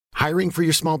Hiring for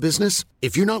your small business?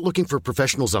 If you're not looking for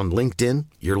professionals on LinkedIn,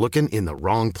 you're looking in the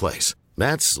wrong place.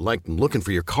 That's like looking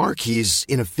for your car keys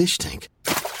in a fish tank.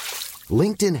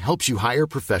 LinkedIn helps you hire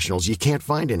professionals you can't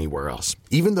find anywhere else,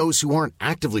 even those who aren't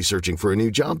actively searching for a new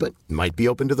job but might be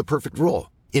open to the perfect role.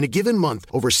 In a given month,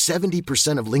 over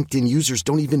 70% of LinkedIn users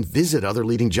don't even visit other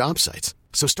leading job sites.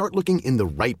 So start looking in the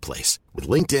right place. With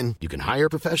LinkedIn, you can hire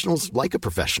professionals like a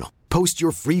professional. Post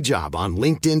your free job on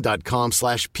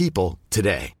linkedin.com/people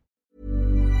today.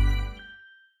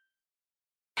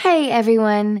 Hey,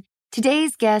 everyone.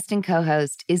 Today's guest and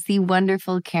co-host is the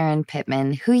wonderful Karen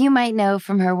Pittman, who you might know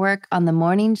from her work on The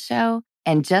Morning Show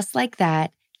and Just Like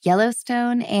That,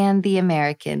 Yellowstone, and The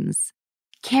Americans.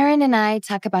 Karen and I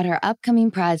talk about her upcoming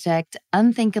project,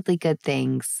 Unthinkably Good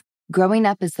Things, growing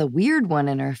up as the weird one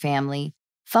in her family,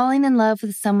 falling in love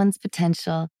with someone's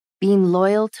potential, being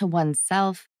loyal to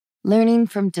oneself, learning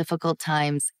from difficult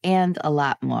times, and a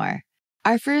lot more.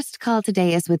 Our first call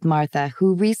today is with Martha,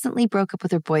 who recently broke up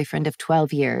with her boyfriend of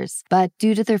 12 years, but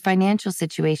due to their financial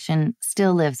situation,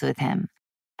 still lives with him.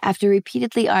 After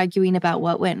repeatedly arguing about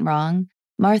what went wrong,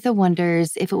 Martha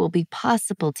wonders if it will be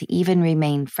possible to even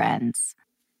remain friends.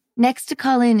 Next to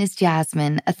call in is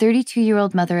Jasmine, a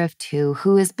 32-year-old mother of two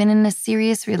who has been in a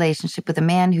serious relationship with a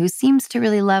man who seems to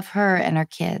really love her and her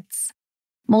kids.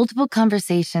 Multiple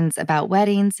conversations about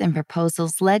weddings and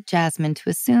proposals led Jasmine to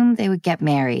assume they would get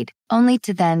married, only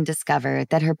to then discover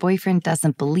that her boyfriend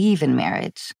doesn't believe in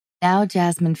marriage. Now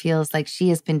Jasmine feels like she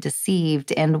has been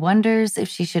deceived and wonders if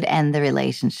she should end the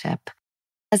relationship.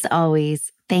 As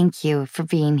always, thank you for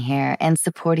being here and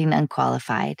supporting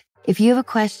Unqualified. If you have a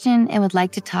question and would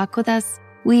like to talk with us,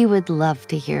 we would love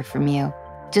to hear from you.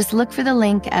 Just look for the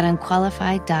link at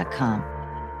unqualified.com.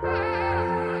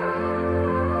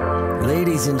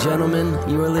 Ladies and gentlemen,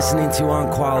 you are listening to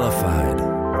Unqualified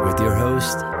with your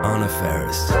host, Anna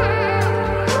Faris.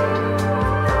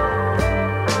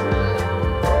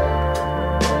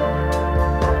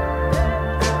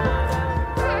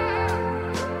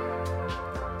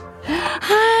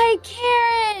 Hi,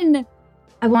 Karen!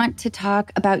 I want to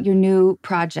talk about your new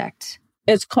project.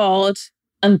 It's called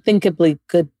Unthinkably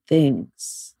Good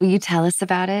Things. Will you tell us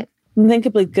about it?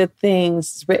 Unthinkably Good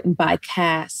Things is written by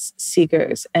Cass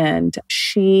Seegers, and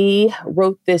she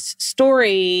wrote this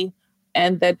story,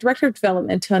 and the director of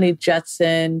development, Tony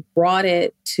Judson, brought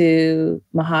it to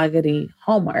Mahogany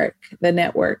Hallmark, the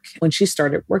network, when she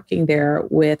started working there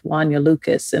with Wanya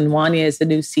Lucas. And Wanya is the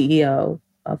new CEO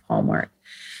of Hallmark,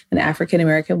 an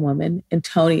African-American woman, and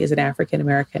Tony is an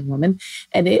African-American woman.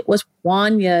 And it was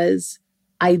Wanya's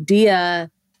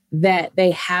idea that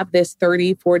they have this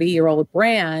 30, 40-year-old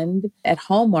brand at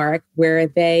Hallmark where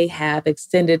they have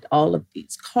extended all of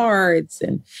these cards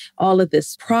and all of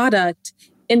this product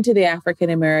into the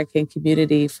African-American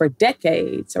community for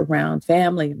decades around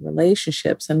family and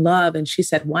relationships and love. And she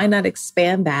said, why not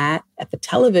expand that at the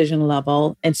television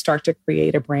level and start to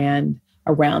create a brand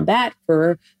around that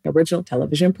for original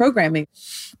television programming?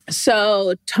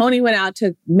 So Tony went out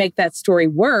to make that story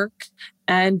work.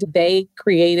 And they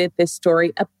created this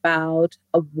story about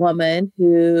a woman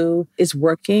who is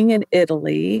working in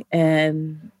Italy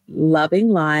and loving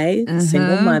life,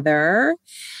 single mother.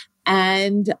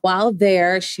 And while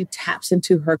there, she taps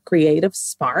into her creative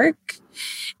spark.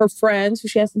 Her friends, who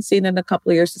she hasn't seen in a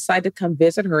couple of years, decide to come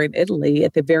visit her in Italy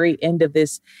at the very end of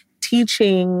this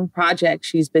teaching project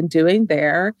she's been doing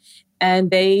there.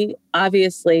 And they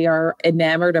obviously are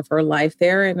enamored of her life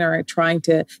there and are trying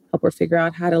to help her figure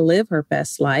out how to live her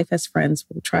best life, as friends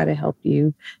will try to help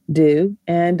you do.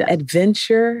 And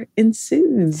adventure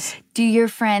ensues. Do your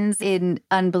friends in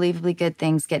Unbelievably Good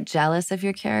Things get jealous of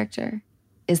your character?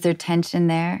 Is there tension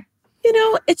there? You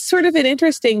know, it's sort of an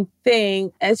interesting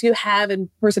thing as you have in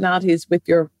personalities with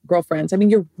your girlfriends. I mean,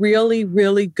 you're really,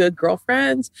 really good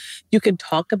girlfriends. You can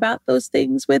talk about those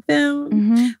things with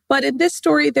them. But in this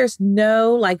story, there's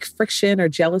no like friction or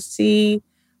jealousy.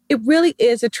 It really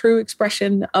is a true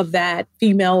expression of that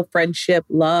female friendship,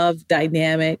 love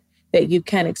dynamic that you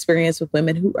can experience with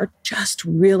women who are just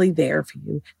really there for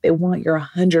you. They want your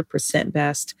 100%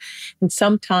 best. And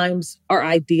sometimes our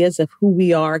ideas of who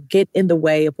we are get in the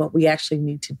way of what we actually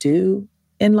need to do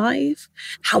in life,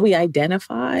 how we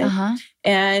identify.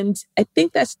 And I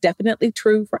think that's definitely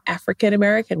true for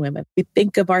African-American women. We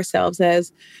think of ourselves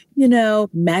as, you know,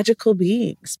 magical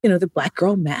beings, you know, the Black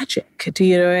girl magic. Do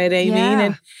you know what I mean?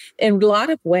 And in a lot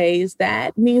of ways,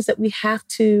 that means that we have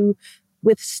to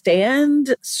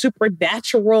withstand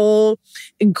supernatural,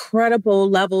 incredible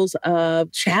levels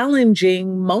of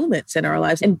challenging moments in our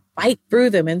lives and fight through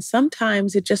them. And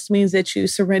sometimes it just means that you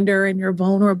surrender and you're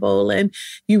vulnerable and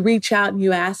you reach out and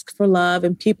you ask for love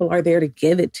and people are there to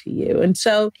give it to you. And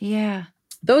so, yeah,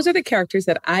 those are the characters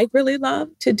that I really love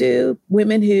to do.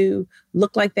 Women who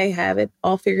look like they have it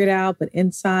all figured out, but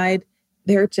inside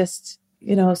they're just,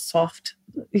 soft,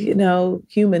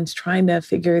 humans trying to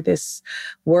figure this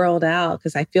world out.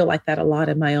 Because I feel like that a lot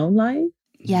in my own life.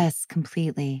 Yes,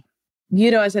 completely.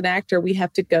 As an actor, we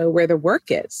have to go where the work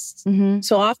is. Mm-hmm.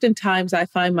 So oftentimes I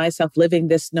find myself living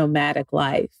this nomadic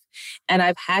life. And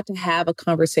I've had to have a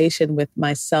conversation with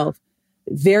myself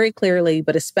very clearly,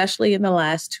 but especially in the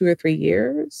last 2 or 3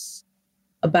 years,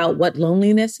 about what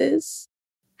loneliness is,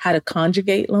 how to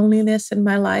conjugate loneliness in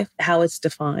my life, how it's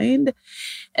defined.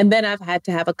 And then I've had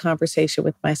to have a conversation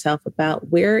with myself about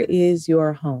where is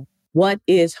your home? What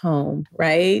is home,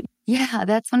 right? Yeah,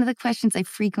 that's one of the questions I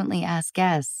frequently ask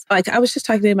guests. Like I was just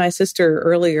talking to my sister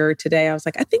earlier today. I was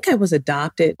like, I think I was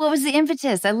adopted. What was the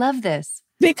impetus? I love this.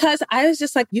 Because I was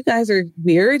just like, you guys are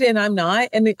weird and I'm not.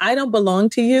 And I don't belong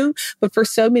to you. But for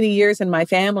so many years in my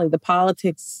family, the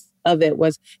politics of it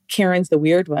was Karen's the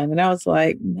weird one. And I was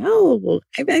like, no,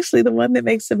 I'm actually the one that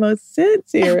makes the most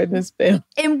sense here in this film.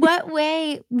 In what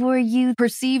way were you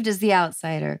perceived as the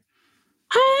outsider?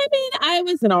 I mean, I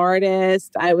was an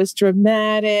artist. I was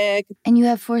dramatic. And you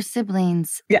have 4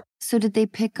 siblings. Yeah. So did they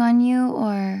pick on you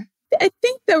or? I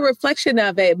think the reflection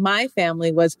of it, my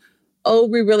family was, oh,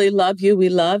 we really love you. We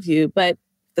love you. But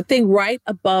the thing right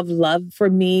above love for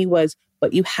me was,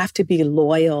 but you have to be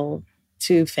loyal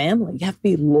to family. You have to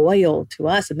be loyal to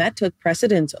us. And that took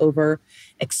precedence over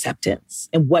acceptance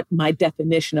and what my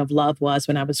definition of love was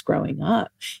when I was growing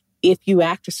up. If you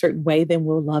act a certain way, then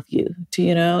we'll love you.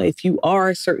 If you are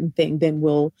a certain thing, then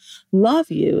we'll love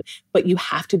you. But you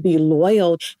have to be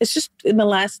loyal. It's just in the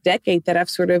last decade that I've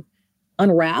sort of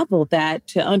unraveled that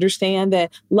to understand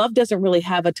that love doesn't really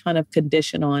have a ton of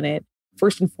condition on it.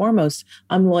 First and foremost,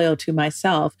 I'm loyal to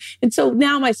myself. And so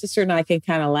now my sister and I can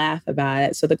kind of laugh about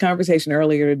it. So the conversation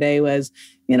earlier today was,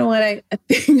 you know what, I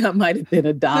think I might have been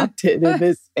adopted in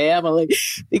this family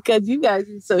because you guys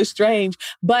are so strange.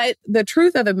 But the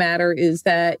truth of the matter is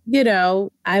that,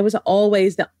 I was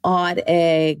always the odd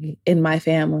egg in my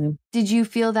family. Did you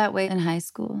feel that way in high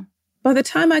school? By the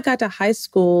time I got to high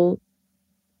school,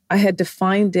 I had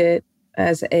defined it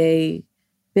as a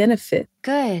benefit.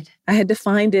 Good. I had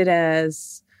defined it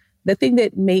as the thing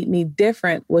that made me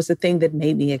different was the thing that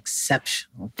made me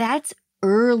exceptional. That's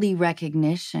early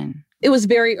recognition. It was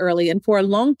very early. And for a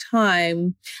long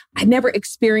time, I never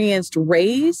experienced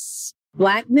race,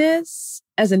 Blackness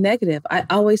as a negative. I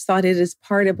always thought it is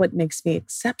part of what makes me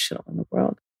exceptional in the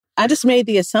world. I just made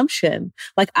the assumption,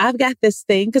 like I've got this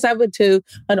thing, because I went to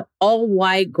an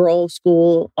all-white girls'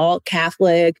 school, all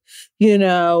Catholic, in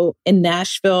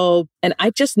Nashville. And I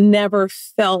just never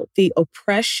felt the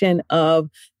oppression of,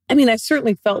 I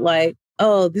certainly felt like,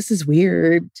 oh, this is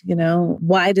weird.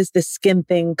 Why does this skin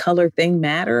thing, color thing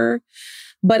matter?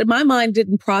 But my mind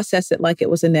didn't process it like it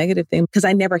was a negative thing because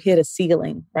I never hit a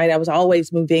ceiling, right? I was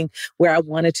always moving where I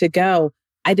wanted to go.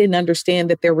 I didn't understand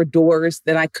that there were doors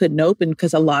that I couldn't open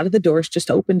because a lot of the doors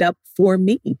just opened up for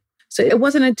me. So it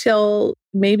wasn't until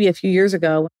maybe a few years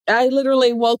ago, I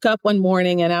literally woke up one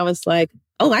morning and I was like,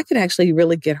 oh, I could actually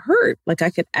really get hurt. Like I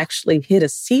could actually hit a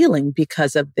ceiling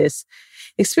because of this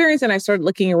experience. And I started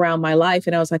looking around my life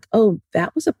and I was like, oh,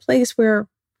 that was a place where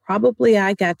probably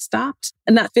I got stopped,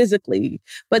 not physically,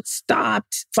 but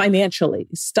stopped financially,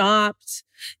 stopped,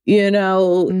 in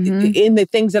the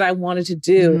things that I wanted to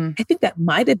do. Mm-hmm. I think that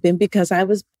might have been because I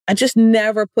just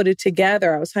never put it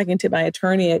together. I was talking to my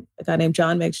attorney, a guy named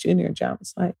John Meggs Jr. And John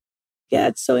was like, yeah,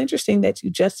 it's so interesting that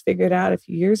you just figured out a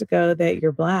few years ago that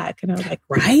you're Black. And I was like,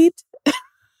 right?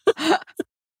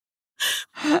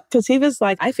 Because he was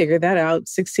like, I figured that out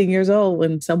 16 years old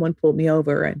when someone pulled me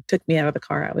over and took me out of the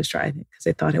car I was driving because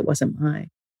they thought it wasn't mine.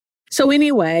 So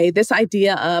anyway, this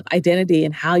idea of identity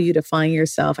and how you define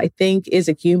yourself, I think is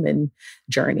a human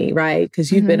journey, right?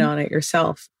 Because you've been on it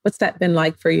yourself. What's that been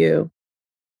like for you?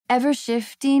 Ever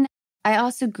shifting. I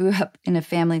also grew up in a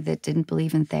family that didn't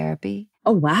believe in therapy.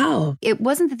 Oh, wow. It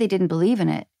wasn't that they didn't believe in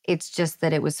it. It's just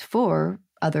that it was for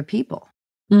other people.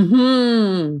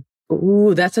 Mm-hmm.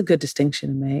 Ooh, that's a good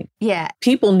distinction to make. Yeah.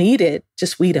 People need it,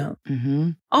 just we don't. Mm-hmm.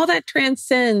 All that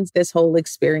transcends this whole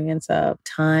experience of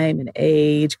time and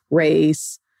age,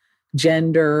 race,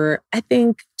 gender. I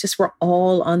think just we're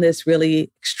all on this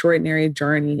really extraordinary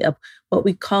journey of what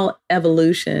we call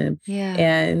evolution. Yeah.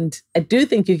 And I do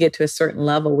think you get to a certain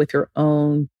level with your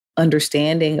own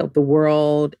understanding of the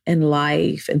world and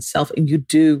life and self. And you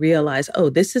do realize, oh,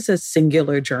 this is a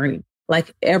singular journey.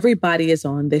 Like everybody is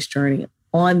on this journey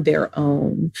on their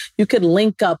own. You could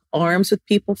link up arms with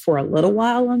people for a little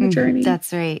while on the journey.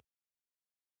 That's right.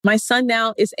 My son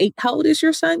now is 8. How old is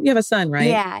your son? You have a son, right?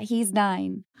 Yeah, he's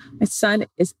 9. My son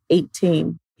is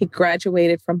 18. He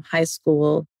graduated from high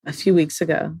school a few weeks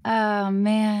ago. Oh,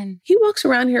 man. He walks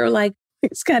around here like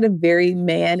he's got a very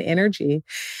man energy,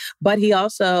 but he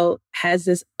also has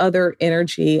this other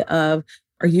energy of,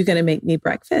 are you going to make me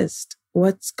breakfast?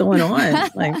 What's going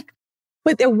on?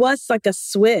 But there was like a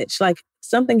switch, like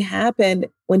something happened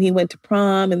when he went to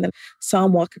prom and then saw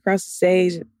him walk across the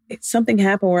stage. Something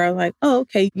happened where I was like, oh,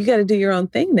 okay, you got to do your own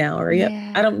thing now. Or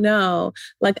I don't know.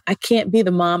 Like, I can't be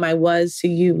the mom I was to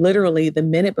you literally the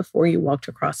minute before you walked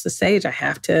across the stage. I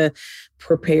have to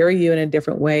prepare you in a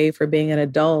different way for being an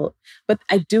adult. But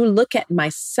I do look at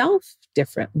myself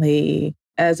differently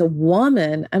as a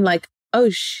woman. I'm like, oh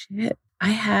shit, I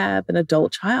have an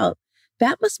adult child.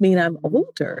 That must mean I'm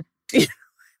older. Do you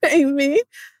know what I mean?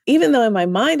 Even though in my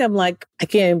mind, I'm like, I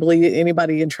can't believe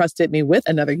anybody entrusted me with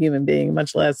another human being,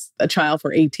 much less a child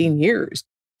for 18 years.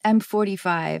 I'm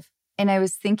 45. And I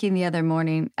was thinking the other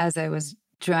morning as I was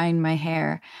drying my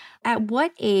hair, at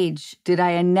what age did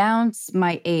I announce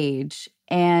my age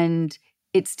and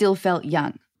it still felt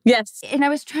young? Yes. And I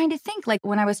was trying to think, like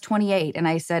when I was 28 and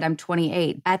I said I'm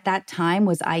 28, at that time,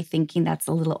 was I thinking that's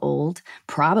a little old?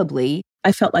 Probably.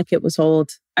 I felt like it was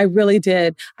old. I really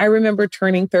did. I remember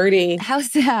turning 30. How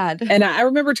sad. And I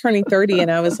remember turning 30 and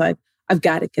I was like, I've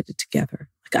got to get it together.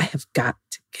 Like, I have got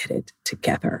to get it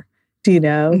together. Do you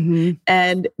know? Mm-hmm.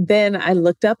 And then I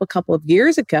looked up a couple of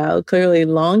years ago, clearly a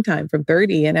long time from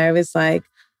 30. And I was like,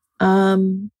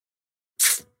 I've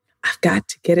got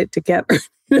to get it together.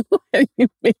 You know what you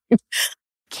mean?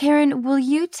 Karen, will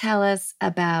you tell us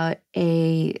about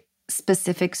a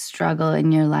specific struggle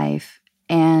in your life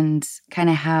and kind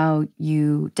of how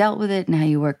you dealt with it and how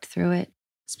you worked through it?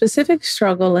 Specific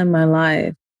struggle in my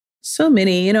life. So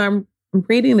many. You know, I'm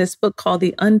reading this book called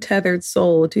The Untethered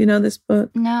Soul. Do you know this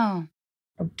book? No.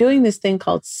 I'm doing this thing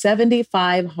called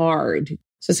 75 Hard.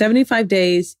 So 75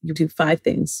 days, you do 5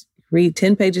 things. You read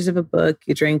 10 pages of a book,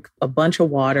 you drink a bunch of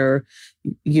water,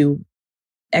 you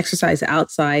exercise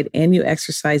outside and you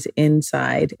exercise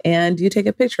inside, and you take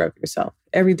a picture of yourself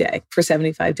every day for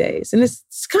 75 days. And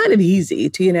it's kind of easy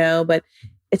to, you know, but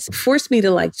it's forced me to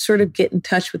like sort of get in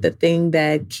touch with the thing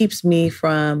that keeps me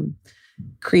from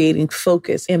creating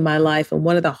focus in my life. And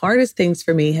one of the hardest things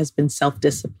for me has been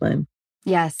self-discipline.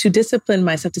 Yes. To discipline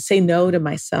myself, to say no to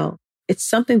myself. It's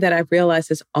something that I've realized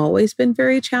has always been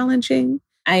very challenging.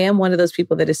 I am one of those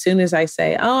people that as soon as I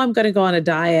say, oh, I'm going to go on a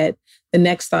diet, the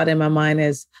next thought in my mind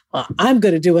is, well, I'm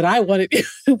going to do what I want to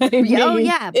do. Oh,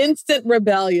 yeah. Instant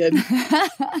rebellion.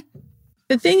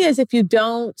 The thing is, if you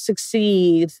don't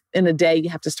succeed in a day, you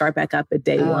have to start back up at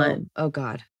day one. Oh,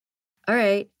 God. All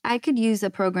right. I could use a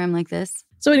program like this.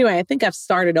 So anyway, I think I've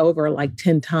started over like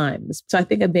 10 times. So I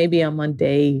think maybe I'm on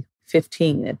day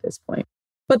 15 at this point.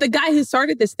 But the guy who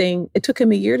started this thing, it took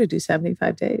him a year to do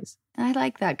 75 days. I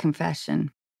like that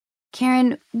confession.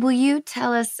 Karen, will you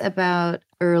tell us about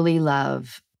early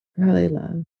love? Early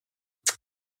love.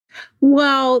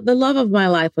 Well, the love of my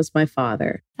life was my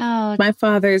father. Oh, my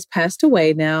father's passed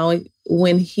away now.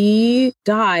 When he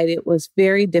died, it was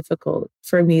very difficult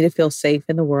for me to feel safe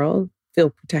in the world, feel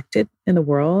protected in the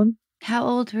world. How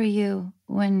old were you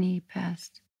when he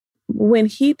passed? When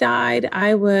he died,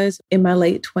 I was in my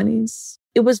late 20s.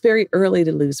 It was very early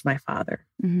to lose my father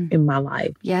in my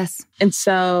life. Yes. And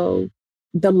so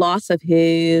the loss of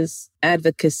his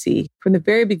advocacy from the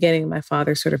very beginning, my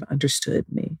father sort of understood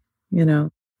me, you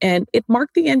know, and it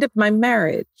marked the end of my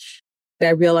marriage. I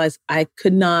realized I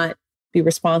could not be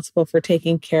responsible for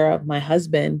taking care of my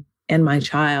husband and my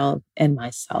child and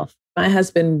myself. My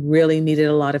husband really needed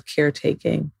a lot of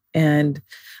caretaking. And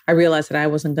I realized that I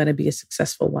wasn't going to be a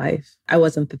successful wife. I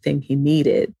wasn't the thing he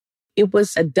needed. It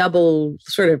was a double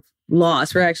sort of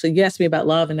loss. You asked me about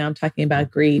love, and now I'm talking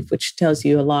about grief, which tells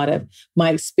you a lot of my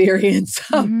experience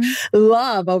of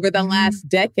love over the last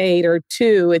decade or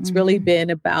two. It's really been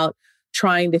about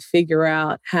trying to figure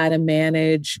out how to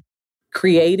manage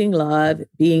creating love,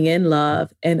 being in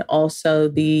love, and also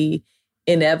the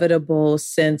inevitable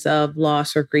sense of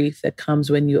loss or grief that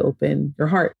comes when you open your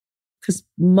heart. Because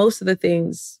most of the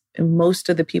things and most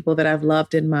of the people that I've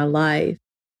loved in my life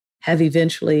have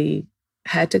eventually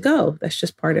had to go. That's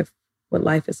just part of what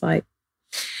life is like.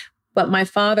 But my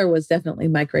father was definitely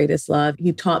my greatest love.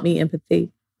 He taught me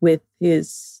empathy with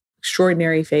his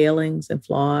extraordinary failings and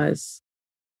flaws.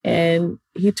 And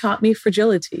he taught me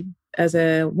fragility as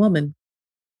a woman.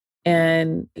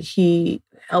 And he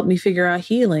helped me figure out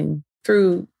healing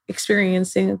through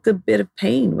experiencing a good bit of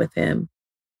pain with him.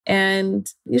 And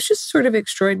he's just sort of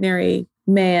extraordinary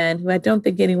man who I don't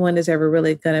think anyone is ever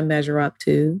really going to measure up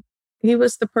to. He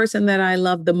was the person that I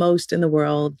loved the most in the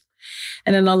world.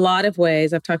 And in a lot of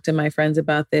ways, I've talked to my friends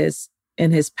about this,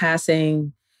 in his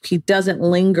passing, he doesn't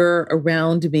linger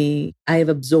around me. I have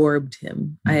absorbed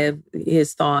him. I have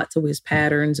his thoughts, his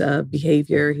patterns of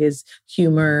behavior, his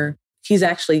humor. He's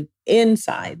actually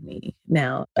inside me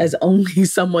now, as only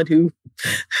someone who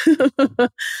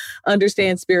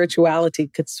understands spirituality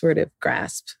could sort of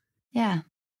grasp. Yeah.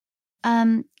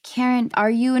 Karen, are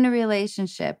you in a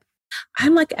relationship?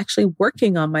 I'm like actually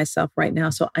working on myself right now.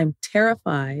 So I'm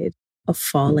terrified of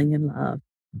falling in love.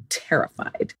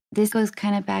 Terrified. This goes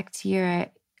kind of back to your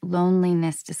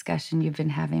loneliness discussion you've been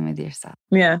having with yourself.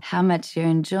 Yeah. How much you're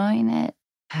enjoying it,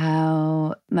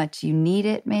 how much you need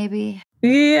it, maybe.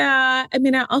 Yeah. I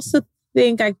mean, I also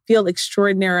think I feel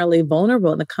extraordinarily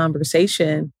vulnerable in the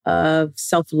conversation of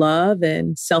self-love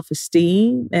and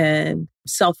self-esteem and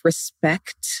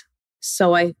self-respect.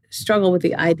 So I struggle with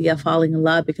the idea of falling in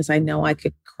love because I know I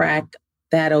could crack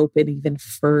that open even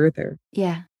further.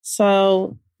 Yeah.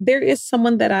 So there is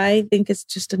someone that I think is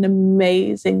just an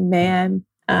amazing man.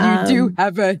 You do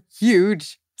have a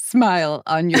huge smile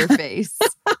on your face.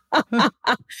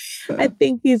 I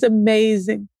think he's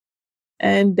amazing.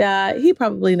 And he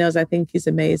probably knows I think he's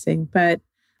amazing. But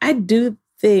I do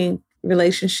think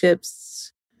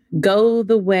relationships go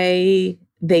the way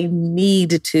they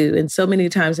need to. And so many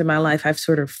times in my life, I've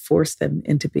sort of forced them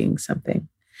into being something.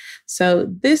 So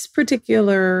this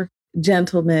particular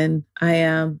gentleman, I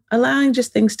am allowing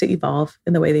just things to evolve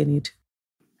in the way they need to.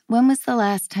 When was the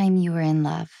last time you were in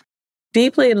love?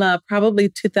 Deeply in love, probably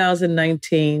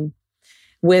 2019,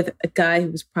 with a guy who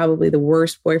was probably the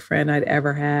worst boyfriend I'd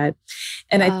ever had.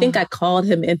 And I think I called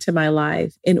him into my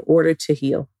life in order to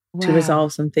heal, to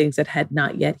resolve some things that had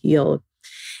not yet healed.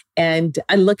 And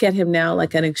I look at him now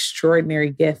like an extraordinary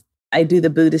gift. I do the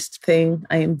Buddhist thing.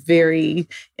 I am very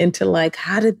into like,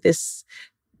 how did this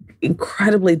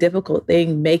incredibly difficult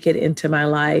thing make it into my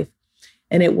life?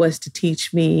 And it was to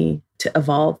teach me, to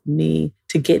evolve me,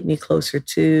 to get me closer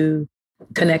to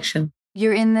connection.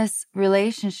 You're in this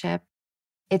relationship.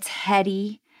 It's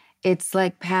heady. It's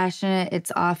like passionate.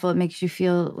 It's awful. It makes you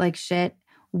feel like shit.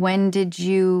 When did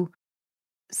you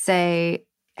say,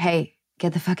 hey,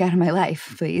 get the fuck out of my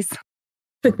life, please? It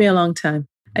took me a long time.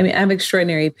 I mean, I have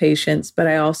extraordinary patience, but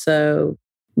I also,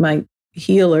 my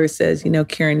healer says,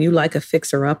 Karen, you like a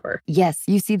fixer-upper. Yes,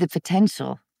 you see the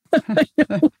potential.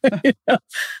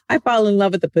 I fall in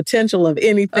love with the potential of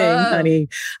anything, honey.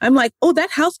 I'm like, oh,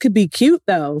 that house could be cute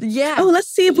though. Yeah. Oh, let's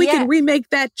see if we can remake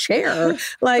that chair.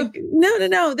 Like,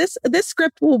 no, this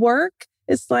script will work.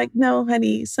 It's like, no,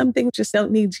 honey, some things just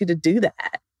don't need you to do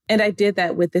that. And I did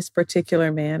that with this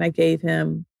particular man. I gave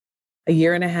him a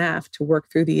year and a half to work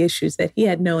through the issues that he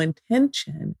had no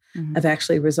intention of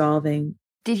actually resolving.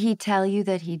 Did he tell you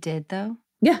that he did though?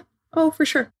 Yeah. Oh, for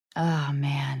sure. Oh,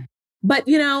 man. But,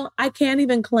 I can't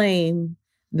even claim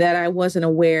that I wasn't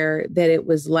aware that it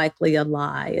was likely a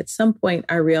lie. At some point,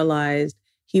 I realized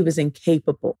he was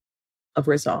incapable of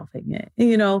resolving it.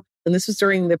 And this was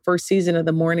during the first season of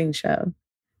the morning show.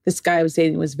 This guy I was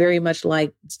dating was very much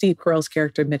like Steve Carell's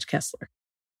character, Mitch Kessler.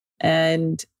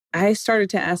 And I started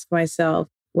to ask myself,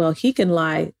 well, he can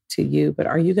lie to you, but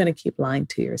are you going to keep lying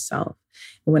to yourself?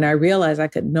 And when I realized I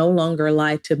could no longer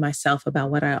lie to myself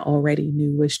about what I already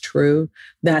knew was true,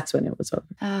 that's when it was over.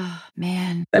 Oh,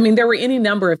 man. I mean, there were any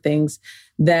number of things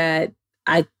that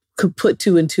I could put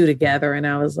two and two together. And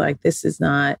I was like, this is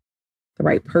not the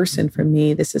right person for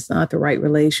me. This is not the right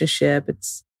relationship.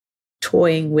 It's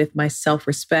toying with my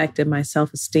self-respect and my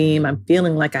self-esteem. I'm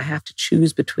feeling like I have to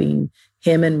choose between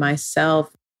him and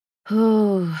myself.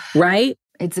 Ooh. Right?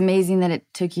 It's amazing that it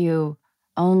took you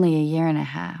only a year and a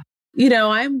half.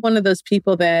 I'm one of those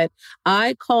people that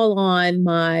I call on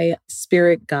my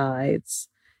spirit guides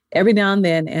every now and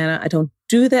then, and I don't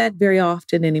do that very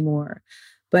often anymore.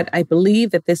 But I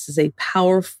believe that this is a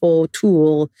powerful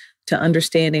tool to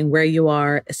understanding where you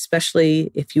are, especially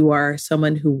if you are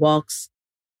someone who walks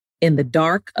in the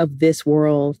dark of this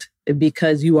world,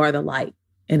 because you are the light.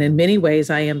 And in many ways,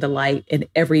 I am the light in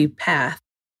every path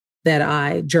that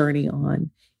I journey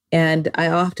on. And I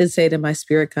often say to my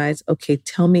spirit guides, okay,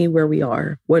 tell me where we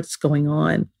are, what's going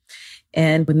on.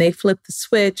 And when they flip the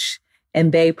switch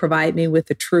and they provide me with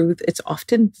the truth, it's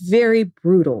often very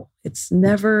brutal. It's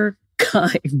never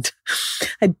kind.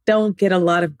 I don't get a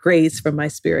lot of grace from my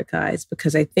spirit guides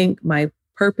because I think my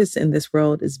purpose in this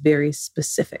world is very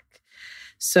specific.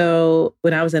 So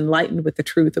when I was enlightened with the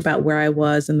truth about where I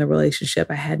was in the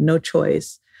relationship, I had no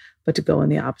choice but to go in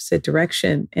the opposite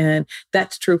direction. And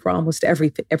that's true for almost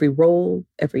every role,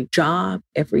 every job,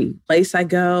 every place I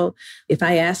go. If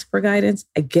I ask for guidance,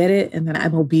 I get it, and then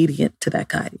I'm obedient to that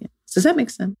guidance. Does that make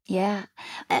sense? Yeah.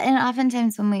 And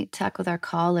oftentimes when we talk with our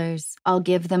callers, I'll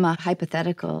give them a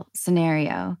hypothetical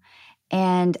scenario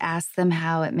and ask them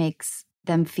how it makes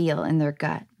them feel in their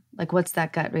gut. Like, what's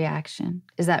that gut reaction?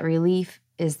 Is that relief?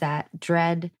 Is that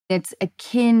dread? It's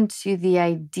akin to the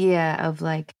idea of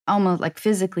like almost like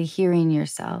physically hearing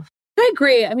yourself. I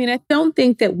agree. I mean, I don't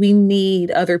think that we need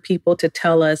other people to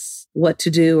tell us what to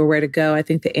do or where to go. I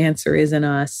think the answer is in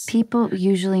us. People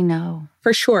usually know.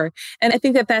 For sure. And I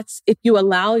think that that's if you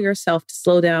allow yourself to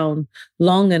slow down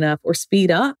long enough or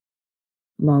speed up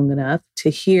long enough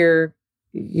to hear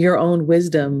your own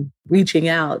wisdom reaching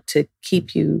out to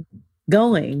keep you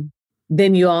going,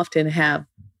 then you often have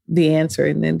the answer.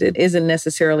 And then it isn't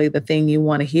necessarily the thing you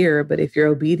want to hear, but if you're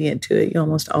obedient to it, you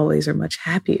almost always are much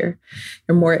happier.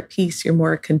 You're more at peace, you're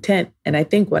more content. And I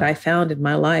think what I found in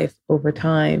my life over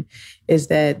time is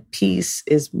that peace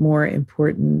is more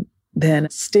important than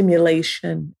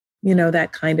stimulation,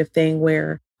 that kind of thing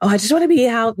where, I just want to be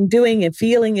out and doing and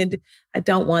feeling. And I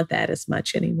don't want that as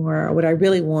much anymore. What I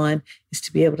really want is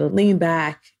to be able to lean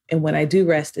back. And when I do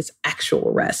rest, it's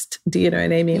actual rest. Do you know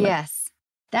what I mean? Yes.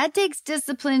 That takes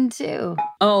discipline too.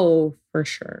 Oh, for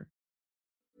sure.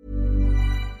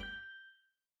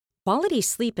 Quality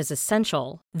sleep is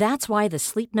essential. That's why the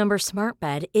Sleep Number Smart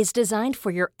Bed is designed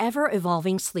for your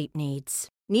ever-evolving sleep needs.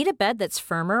 Need a bed that's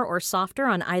firmer or softer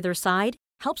on either side?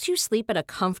 Helps you sleep at a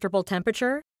comfortable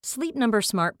temperature? Sleep Number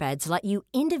Smart Beds let you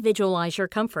individualize your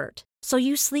comfort, so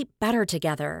you sleep better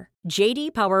together.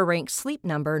 J.D. Power ranks Sleep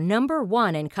Number number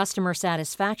 1 in customer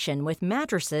satisfaction with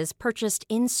mattresses purchased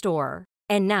in-store.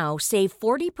 And now, save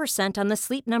 40% on the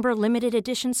Sleep Number Limited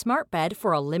Edition Smart Bed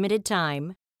for a limited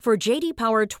time. For J.D.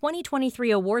 Power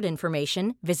 2023 award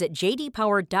information, visit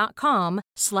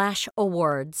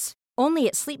jdpower.com/awards. Only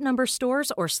at Sleep Number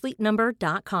stores or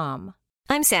sleepnumber.com.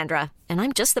 I'm Sandra, and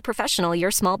I'm just the professional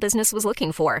your small business was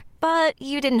looking for. But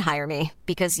you didn't hire me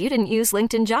because you didn't use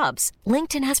LinkedIn Jobs.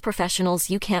 LinkedIn has professionals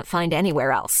you can't find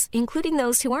anywhere else, including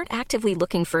those who aren't actively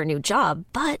looking for a new job,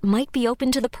 but might be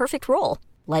open to the perfect role,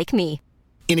 like me.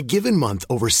 In a given month,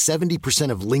 over 70%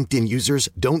 of LinkedIn users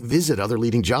don't visit other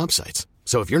leading job sites.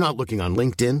 So if you're not looking on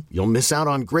LinkedIn, you'll miss out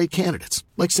on great candidates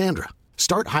like Sandra.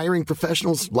 Start hiring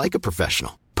professionals like a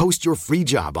professional. Post your free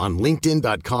job on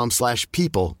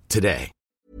linkedin.com/people today.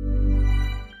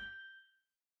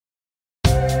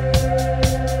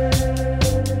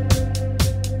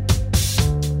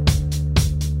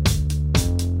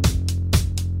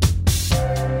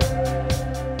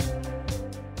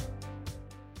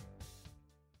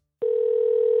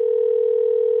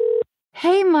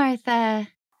 Hey, Martha.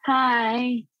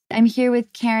 Hi. I'm here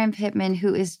with Karen Pittman,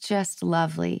 who is just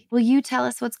lovely. Will you tell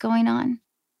us what's going on?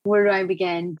 Where do I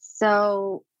begin?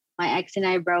 So my ex and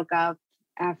I broke up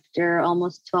after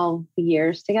almost 12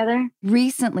 years together.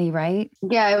 Recently, right?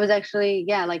 Yeah, it was actually,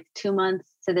 like 2 months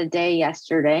to the day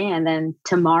yesterday. And then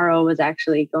tomorrow was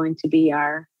actually going to be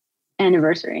our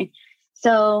anniversary.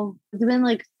 So it's been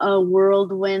like a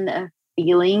whirlwind of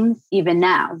feelings even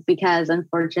now, because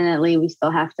unfortunately we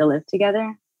still have to live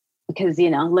together because,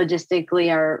 logistically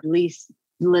our lease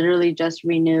literally just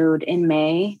renewed in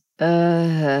May.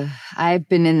 I've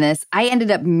been in this. I ended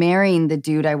up marrying the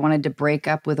dude I wanted to break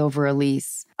up with over a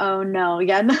lease. Oh no.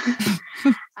 Yeah. No.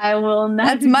 I will not.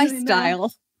 That's my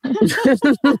style.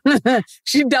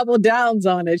 She doubled downs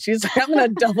on it. She's like, I'm going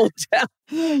to double down.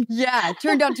 Yeah, it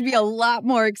turned out to be a lot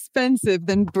more expensive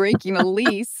than breaking a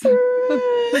lease.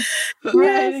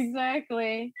 Right,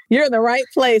 exactly. You're in the right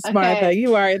place, Martha.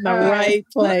 You are in the right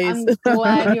place. I'm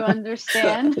glad you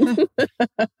understand.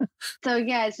 So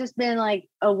yeah, it's just been like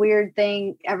a weird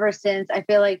thing ever since. I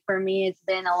feel like for me, it's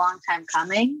been a long time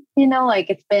coming,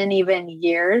 like it's been even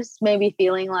years, maybe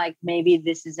feeling like maybe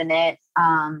this isn't it.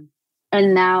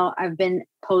 And now I've been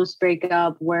post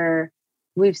breakup where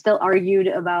we've still argued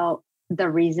about the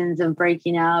reasons of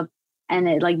breaking up, and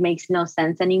it like makes no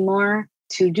sense anymore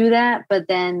to do that. But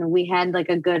then we had like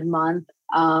a good month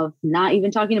of not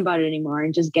even talking about it anymore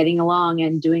and just getting along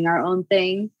and doing our own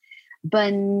thing.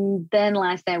 But then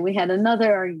last night we had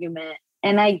another argument,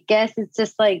 and I guess it's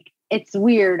just like, it's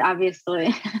weird,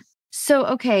 obviously. So,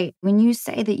 okay, when you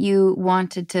say that you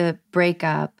wanted to break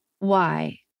up,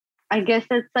 why? I guess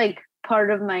that's like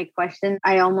part of my question.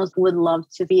 I almost would love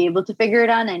to be able to figure it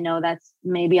out. I know that's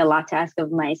maybe a lot to ask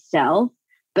of myself,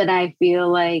 but I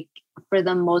feel like for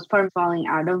the most part, falling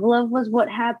out of love was what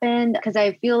happened. Because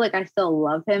I feel like I still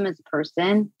love him as a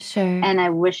person. Sure. And I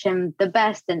wish him the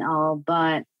best and all.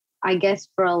 But I guess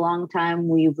for a long time,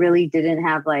 we really didn't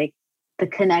have like the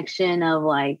connection of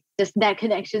like just that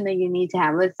connection that you need to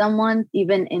have with someone,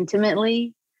 even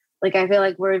intimately. Like, I feel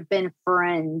like we've been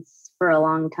friends for a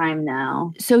long time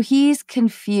now. So he's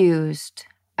confused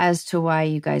as to why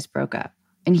you guys broke up,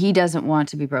 and he doesn't want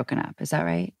to be broken up. Is that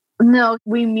right? No,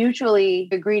 we mutually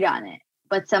agreed on it,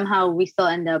 but somehow we still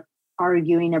end up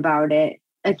arguing about it.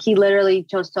 Like, he literally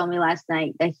just told me last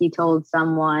night that he told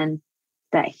someone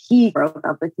that he broke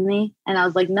up with me. And I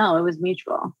was like, no, it was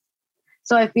mutual.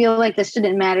 So I feel like this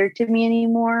shouldn't matter to me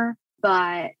anymore,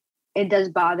 but it does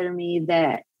bother me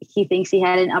that he thinks he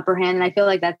had an upper hand. And I feel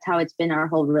like that's how it's been our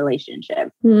whole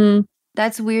relationship.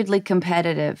 That's weirdly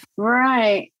competitive.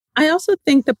 Right. I also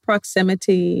think the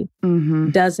proximity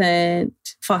doesn't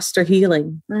foster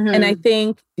healing. And I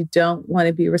think you don't want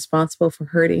to be responsible for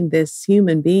hurting this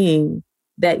human being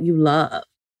that you love.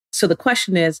 So the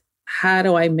question is, how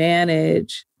do I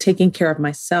manage taking care of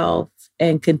myself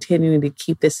and continuing to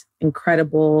keep this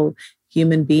incredible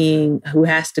human being who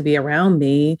has to be around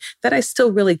me that I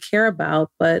still really care about,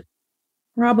 but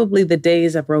probably the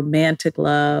days of romantic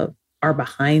love are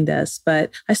behind us,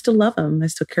 but I still love him. I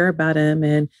still care about him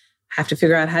and have to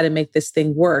figure out how to make this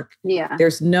thing work. Yeah.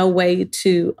 There's no way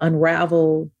to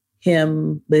unravel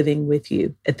him living with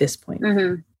you at this point.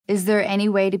 Is there any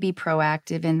way to be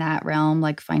proactive in that realm,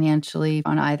 like financially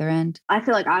on either end? I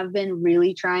feel like I've been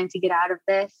really trying to get out of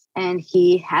this and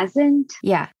he hasn't.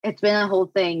 Yeah. It's been a whole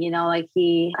thing, you know, like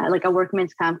like a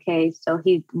workman's comp case. So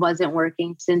he wasn't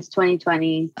working since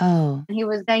 2020. Oh. He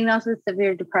was diagnosed with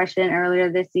severe depression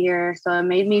earlier this year. So it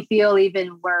made me feel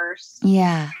even worse.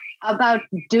 Yeah. About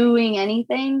doing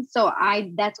anything. So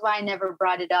that's why I never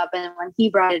brought it up. And when he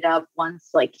brought it up once,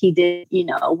 like he did, you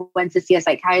know, went to see a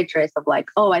psychiatrist of like,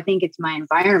 oh, I think it's my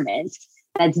environment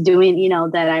that's doing, you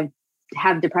know, that I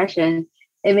have depression.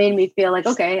 It made me feel like,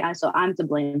 okay, so I'm to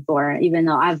blame for it, even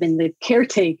though I've been the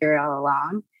caretaker all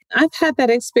along. I've had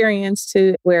that experience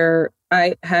too, where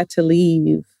I had to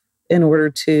leave in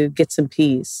order to get some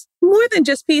peace. More than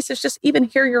just peace, it's just even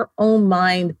hear your own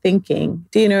mind thinking.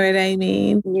 Do you know what I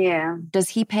mean? Yeah. Does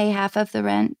he pay half of the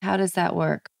rent? How does that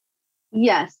work?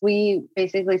 Yes, we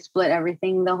basically split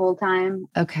everything the whole time.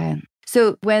 Okay.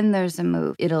 So when there's a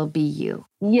move, it'll be you.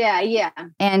 Yeah.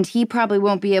 And he probably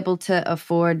won't be able to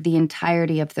afford the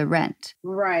entirety of the rent.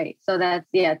 Right. So that's,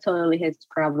 totally his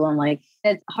problem. Like,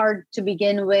 it's hard to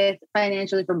begin with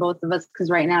financially for both of us because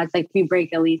right now it's like if you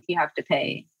break a lease, you have to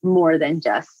pay more than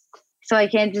just. So I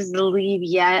can't just leave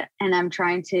yet. And I'm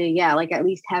trying to, like at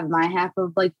least have my half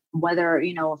of like whether,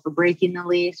 you know, if we're breaking the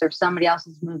lease or somebody else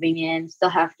is moving in, still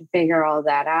have to figure all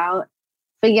that out.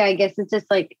 But I guess it's just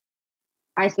like,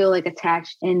 I feel like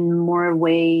attached in more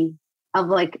way of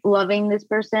like loving this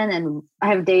person. And I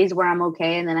have days where I'm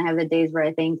okay. And then I have the days where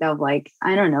I think of like,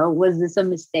 I don't know, was this a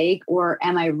mistake or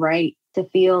am I right to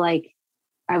feel like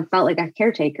I felt like a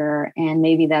caretaker? And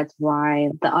maybe that's why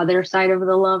the other side of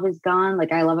the love is gone.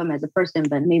 Like I love him as a person,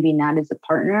 but maybe not as a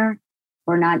partner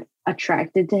or not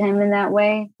attracted to him in that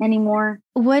way anymore.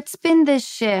 What's been the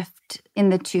shift in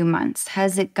the 2 months?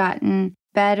 Has it gotten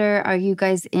better? Are you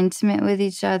guys intimate with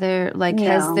each other? Like,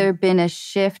 has there been a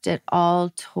shift at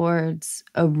all towards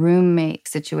a roommate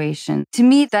situation? To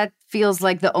me, that feels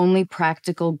like the only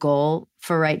practical goal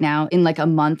for right now, in like a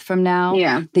month from now,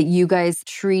 that you guys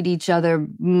treat each other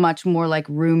much more like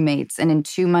roommates. And in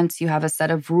 2 months, you have a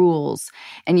set of rules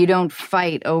and you don't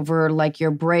fight over like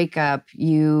your breakup.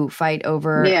 You fight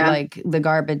over like the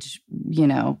garbage, you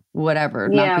know, whatever,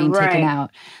 not being taken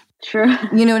out. True.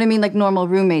 You know what I mean? Like normal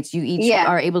roommates, you each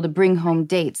are able to bring home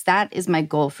dates. That is my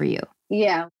goal for you.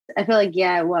 Yeah. I feel like,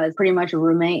 it was pretty much a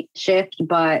roommate shift,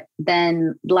 but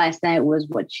then last night was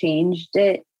what changed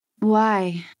it.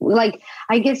 Why? Like,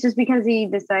 I guess just because he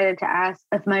decided to ask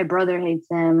if my brother hates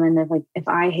him and if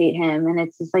I hate him. And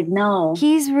it's just like, no.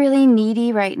 He's really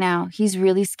needy right now. He's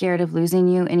really scared of losing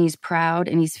you and he's proud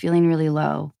and he's feeling really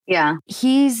low. Yeah.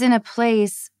 He's in a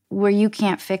place where you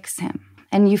can't fix him.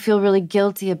 And you feel really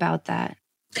guilty about that.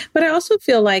 But I also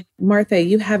feel like, Martha,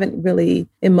 you haven't really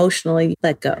emotionally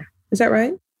let go. Is that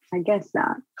right? I guess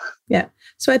not. Yeah.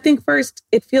 So I think first,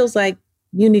 it feels like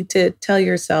you need to tell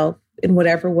yourself in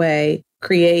whatever way,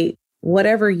 create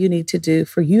whatever you need to do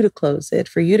for you to close it,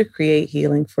 for you to create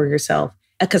healing for yourself.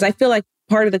 Because I feel like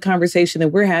part of the conversation that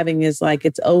we're having is like,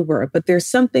 it's over. But there's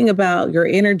something about your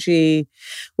energy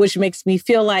which makes me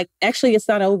feel like actually it's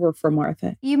not over for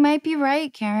Martha. You might be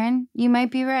right, Karen. You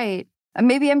might be right.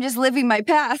 Maybe I'm just living my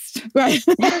past. Right.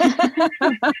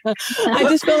 I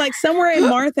just feel like somewhere in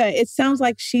Martha, it sounds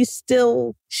like she's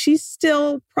still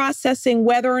processing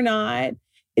whether or not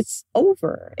it's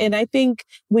over. And I think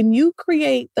when you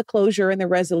create the closure and the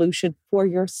resolution for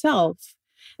yourself,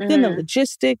 then the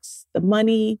logistics, the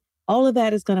money, all of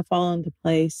that is going to fall into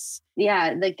place.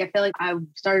 Yeah. Like, I feel like I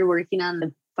started working on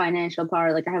the financial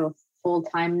part. Like, I have a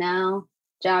full-time now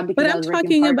job. But I'm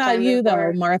talking about you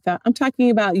though, Martha. I'm talking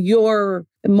about your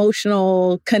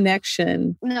emotional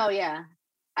connection. No, yeah.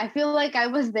 I feel like I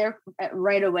was there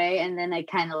right away. And then I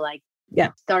kind of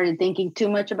started thinking too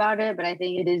much about it. But I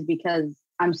think it is because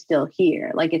I'm still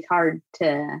here. Like, it's hard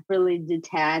to really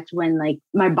detach when like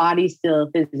my body still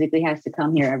physically has to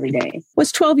come here every day.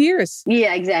 What's 12 years?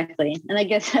 Yeah, exactly. And I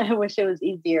guess I wish it was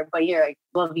easier, but yeah, like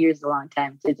 12 years is a long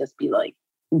time to just be like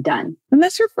done. And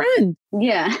that's your friend.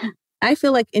 Yeah. I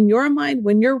feel like in your mind,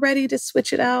 when you're ready to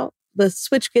switch it out, the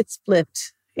switch gets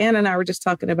flipped. Anna and I were just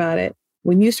talking about it.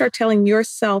 When you start telling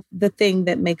yourself the thing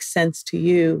that makes sense to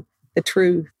you, the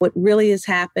truth, what really has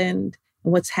happened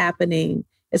and what's happening,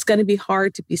 it's going to be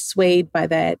hard to be swayed by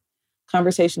that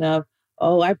conversation of,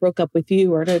 oh, I broke up with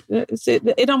you. Or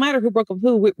it don't matter who broke up with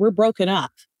who, we're broken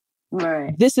up.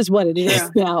 Right. This is what it is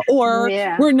now. Or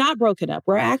we're not broken up.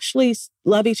 We're actually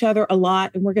love each other a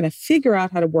lot and we're going to figure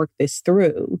out how to work this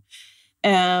through.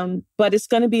 But it's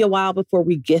going to be a while before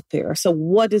we get there. So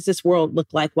what does this world look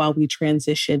like while we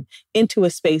transition into a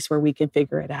space where we can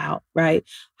figure it out, right?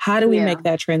 How do we make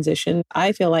that transition?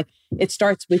 I feel like it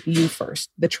starts with you first.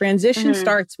 The transition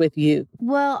starts with you.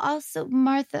 Well, also,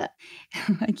 Martha,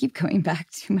 I keep going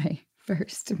back to my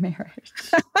first marriage.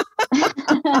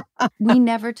 We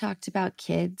never talked about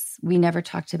kids. We never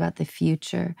talked about the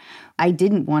future. I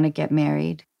didn't want to get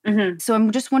married. So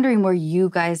I'm just wondering where you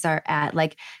guys are at.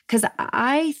 Like, because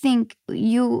I think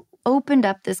you opened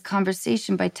up this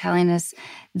conversation by telling us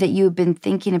that you've been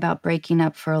thinking about breaking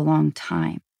up for a long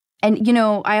time. And, you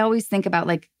know, I always think about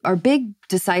like our big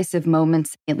decisive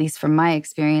moments, at least from my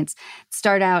experience,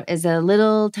 start out as a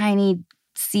little tiny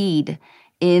seed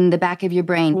in the back of your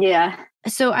brain. Yeah.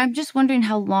 So I'm just wondering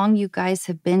how long you guys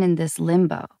have been in this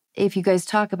limbo. If you guys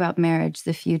talk about marriage,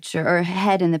 the future, or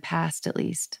ahead in the past, at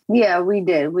least. Yeah, we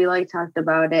did. We talked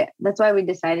about it. That's why we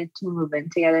decided to move in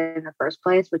together in the first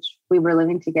place, which we were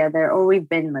living together, or we've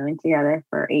been living together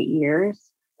for 8 years.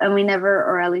 And we never,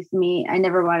 or at least me, I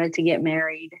never wanted to get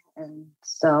married. And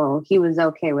so he was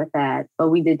okay with that. But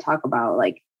we did talk about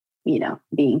like, you know,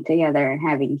 being together and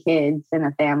having kids and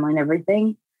a family and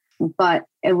everything. But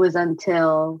it was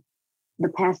until the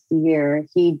past year,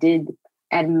 he did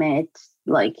admit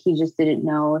like he just didn't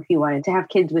know if he wanted to have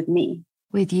kids with me.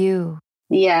 With you?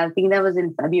 Yeah, I think that was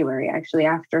in February, actually,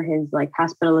 after his like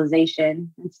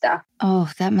hospitalization and stuff.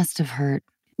 Oh, that must have hurt.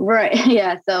 Right.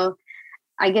 Yeah. So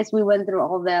I guess we went through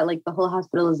all that, like the whole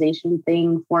hospitalization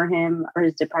thing for him, for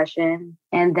his depression.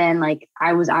 And then like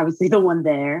I was obviously the one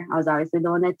there. I was obviously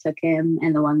the one that took him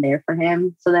and the one there for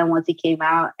him. So then once he came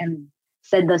out and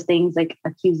said those things, like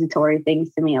accusatory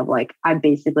things to me of like, I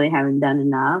basically haven't done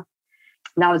enough.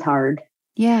 That was hard.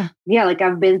 Yeah. Yeah. Like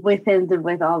I've been with him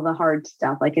with all the hard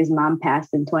stuff. Like his mom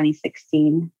passed in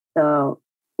 2016. So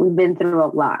we've been through a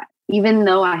lot. Even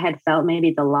though I had felt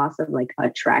maybe the loss of like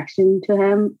attraction to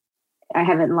him, I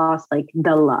haven't lost like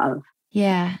the love.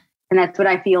 Yeah. And that's what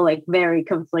I feel like very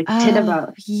conflicted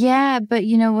about. Yeah. But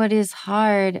you know what is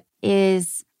hard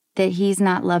is that he's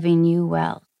not loving you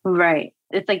well. Right.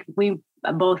 It's like we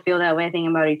both feel that way,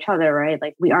 thinking about each other, right?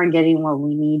 Like we aren't getting what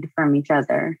we need from each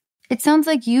other. It sounds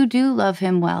like you do love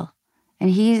him well, and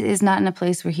he is not in a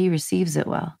place where he receives it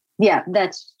well. Yeah,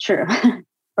 that's true.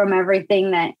 From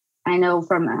everything that I know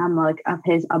from like of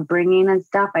his upbringing and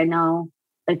stuff, I know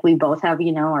like we both have,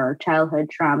 you know, our childhood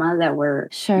trauma that we're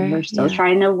still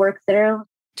trying to work through.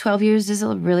 12 years is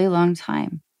a really long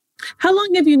time. How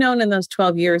long have you known in those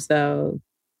 12 years, though?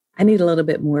 I need a little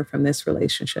bit more from this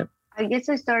relationship. I guess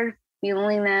I started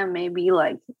feeling that maybe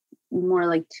like more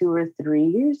like 2 or 3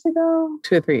 years ago.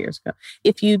 2 or 3 years ago.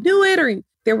 If you knew it or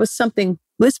there was something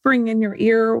whispering in your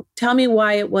ear, tell me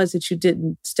why it was that you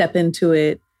didn't step into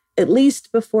it, at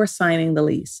least before signing the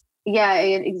lease. Yeah,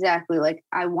 exactly. Like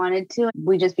I wanted to.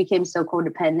 We just became so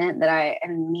codependent that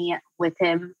me with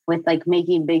him with like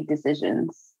making big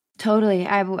decisions. Totally.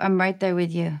 I'm right there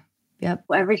with you. Yep.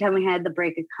 Every time we had the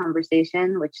breakup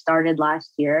conversation, which started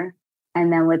last year,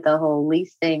 and then with the whole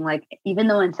lease thing, like, even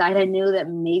though inside I knew that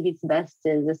maybe it's best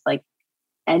to just like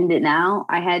end it now,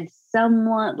 I had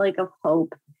somewhat like of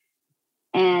hope.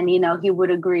 And, you know, he would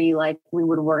agree, like we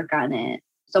would work on it.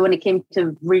 So when it came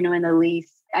to renewing the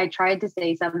lease, I tried to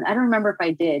say something. I don't remember if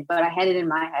I did, but I had it in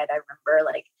my head. I remember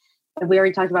like, If we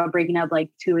already talked about breaking up like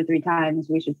 2 or 3 times,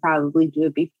 we should probably do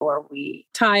it before we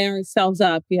tie ourselves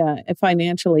up,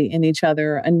 financially in each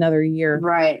other another year.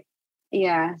 Right.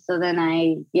 Yeah. So then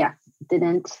I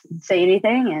didn't say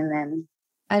anything, and then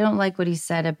I don't like what he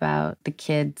said about the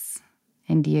kids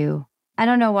and you. I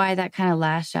don't know why that kind of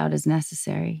lash out is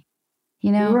necessary.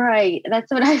 You know? Right.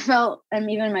 That's what I felt. And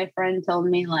even my friend told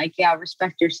me, like,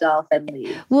 respect yourself and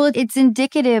leave. Well, it's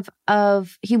indicative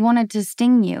of he wanted to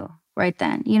sting you right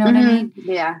then. You know what I mean?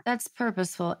 Yeah. That's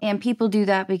purposeful. And people do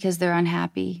that because they're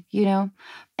unhappy, you know?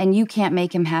 And you can't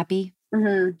make him happy.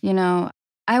 You know,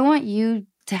 I want you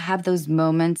to have those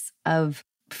moments of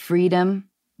freedom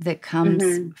that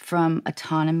comes from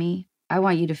autonomy. I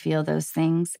want you to feel those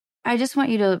things. I just want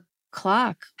you to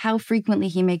clock how frequently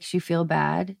he makes you feel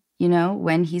bad. You know,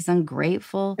 when he's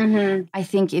ungrateful. I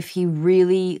think if he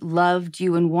really loved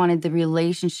you and wanted the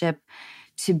relationship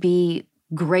to be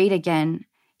great again,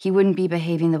 he wouldn't be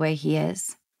behaving the way he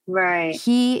is. Right.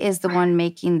 He is the one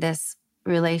making this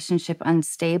relationship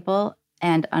unstable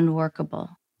and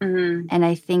unworkable. And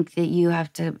I think that you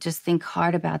have to just think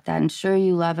hard about that. And sure,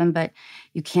 you love him, but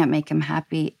you can't make him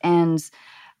happy. And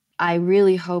I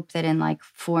really hope that in like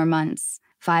 4 months,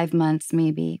 5 months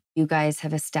maybe, you guys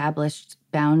have established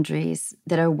boundaries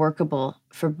that are workable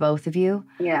for both of you.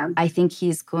 Yeah. I think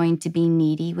he's going to be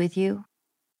needy with you.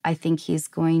 I think he's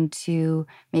going to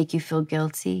make you feel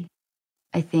guilty.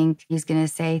 I think he's going to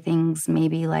say things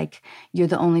maybe like, you're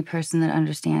the only person that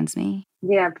understands me.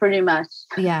 Yeah, pretty much.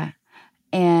 Yeah.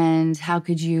 And how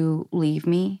could you leave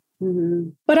me?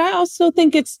 But I also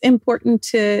think it's important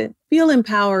to feel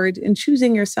empowered in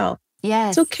choosing yourself.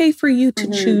 Yes. It's okay for you to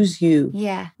choose you.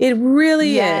 Yeah. It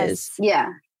really is. Yeah.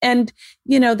 And,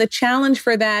 the challenge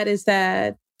for that is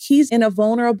that he's in a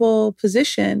vulnerable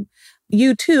position.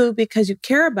 You too, because you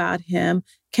care about him,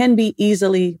 can be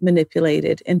easily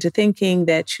manipulated into thinking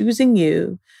that choosing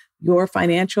you, your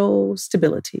financial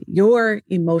stability, your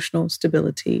emotional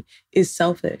stability is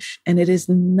selfish. And it is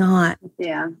not.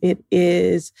 Yeah. It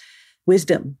is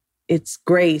wisdom. It's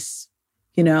grace.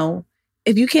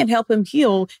 If you can't help him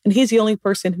heal and he's the only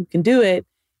person who can do it,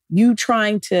 you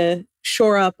trying to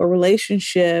shore up a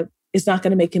relationship is not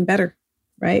going to make him better,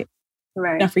 right?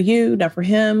 Right. Not for you, not for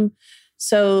him.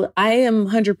 So I am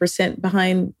 100%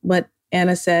 behind what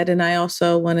Anna said. And I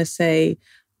also want to say,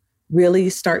 really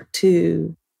start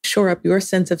to shore up your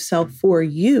sense of self for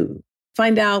you.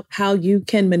 Find out how you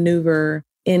can maneuver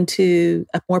into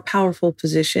a more powerful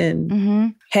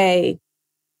position. Hey,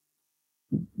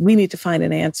 we need to find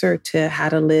an answer to how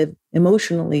to live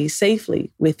emotionally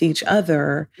safely with each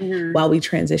other while we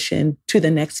transition to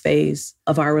the next phase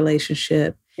of our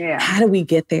relationship. Yeah. How do we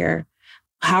get there?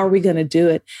 How are we going to do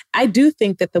it? I do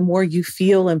think that the more you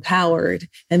feel empowered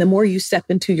and the more you step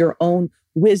into your own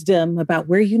wisdom about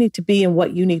where you need to be and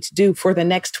what you need to do for the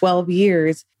next 12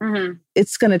 years,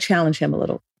 it's going to challenge him a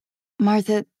little.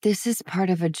 Martha, this is part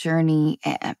of a journey,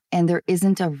 and there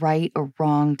isn't a right or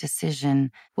wrong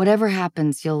decision. Whatever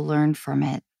happens, you'll learn from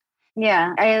it.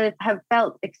 Yeah, I have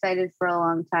felt excited for a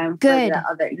long time. Good. For the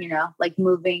other, like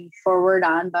moving forward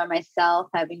on by myself,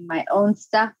 having my own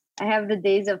stuff. I have the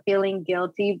days of feeling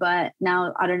guilty, but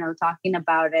now, I don't know, talking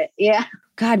about it. Yeah.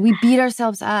 God, we beat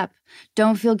ourselves up.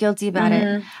 Don't feel guilty about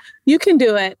it. You can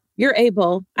do it. You're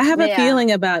able. I have a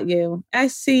feeling about you. I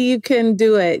see you can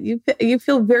do it. You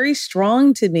feel very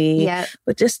strong to me,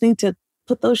 but just need to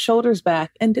put those shoulders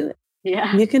back and do it.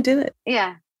 Yeah. You can do it.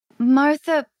 Yeah.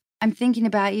 Martha, I'm thinking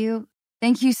about you.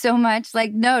 Thank you so much.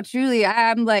 Like, no, truly,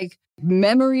 I'm like,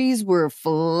 memories were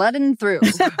flooding through.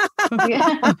 I'm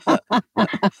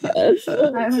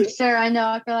sure. I know.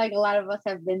 I feel like a lot of us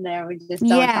have been there. We just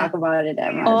don't talk about it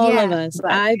ever. All of us.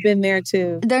 But I've been there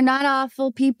too. They're not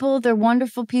awful people. They're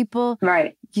wonderful people.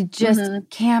 Right. You just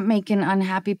can't make an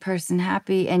unhappy person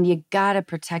happy, and you got to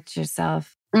protect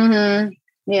yourself.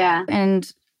 Yeah.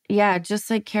 And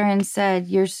just like Karen said,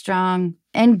 you're strong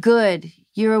and good.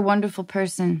 You're a wonderful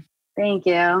person. Thank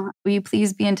you. Will you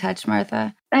please be in touch,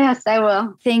 Martha? Yes, I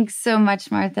will. Thanks so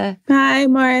much, Martha. Bye,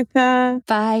 Martha.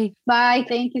 Bye. Bye.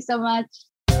 Thank you so much.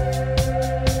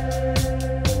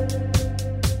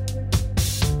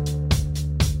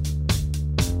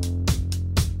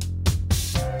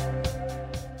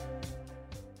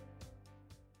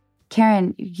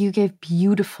 Karen, you gave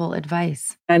beautiful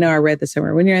advice. I know I read this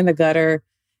somewhere. When you're in the gutter,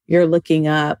 you're looking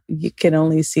up, you can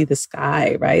only see the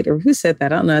sky, right? Or who said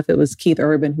that? I don't know if it was Keith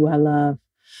Urban, who I love.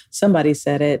 Somebody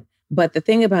said it. But the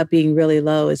thing about being really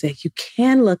low is that you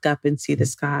can look up and see the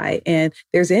sky, and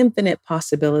there's infinite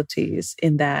possibilities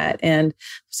in that. And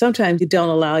sometimes you don't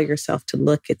allow yourself to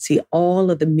look and see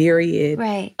all of the myriad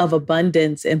of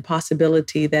abundance and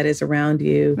possibility that is around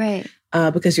you,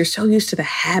 because you're so used to the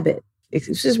habit.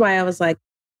 This is why I was like,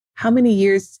 how many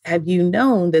years have you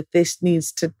known that this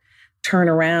needs to turn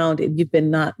around and you've been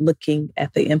not looking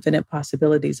at the infinite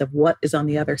possibilities of what is on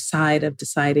the other side of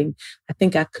deciding, I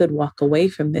think I could walk away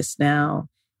from this now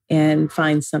and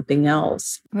find something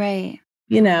else. Right.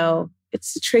 You know,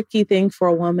 it's a tricky thing for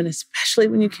a woman, especially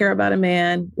when you care about a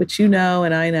man, which you know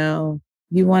and I know.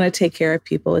 You want to take care of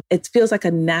people. It feels like a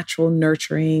natural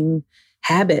nurturing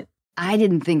habit. I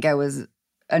didn't think I was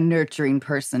a nurturing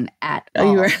person at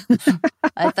all. You were?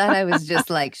 I thought I was just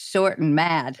like short and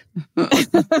mad. I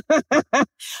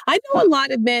know a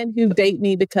lot of men who date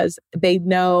me because they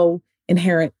know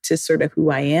inherent to sort of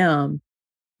who I am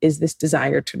is this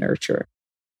desire to nurture,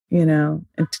 you know,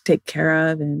 and to take care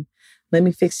of, and let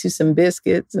me fix you some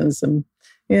biscuits and some,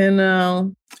 you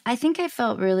know. I think I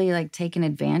felt really like taken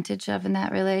advantage of in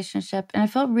that relationship. And I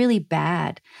felt really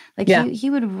bad. Like he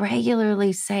would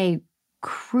regularly say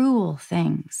cruel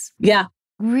things. Yeah.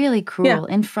 Really cruel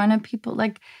in front of people.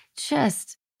 Like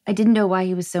I didn't know why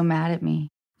he was so mad at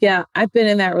me. Yeah. I've been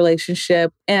in that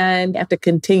relationship and have to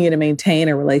continue to maintain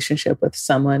a relationship with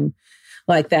someone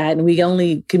like that. And we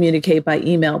only communicate by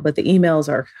email, but the emails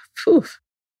are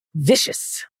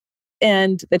vicious.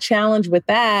 And the challenge with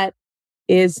that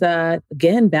is,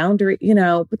 again, boundary, you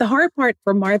know, but the hard part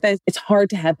for Martha is it's hard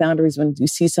to have boundaries when you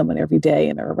see someone every day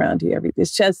and they're around you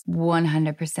it's just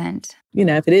 100%. You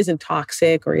know, if it isn't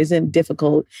toxic or isn't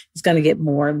difficult, it's going to get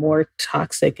more and more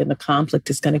toxic, and the conflict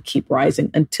is going to keep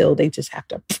rising until they just have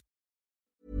to.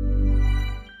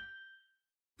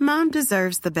 Mom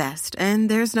deserves the best, and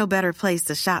there's no better place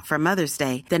to shop for Mother's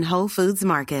Day than Whole Foods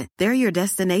Market. They're your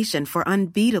destination for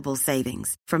unbeatable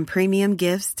savings, from premium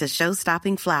gifts to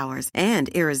show-stopping flowers and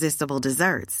irresistible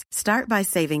desserts. Start by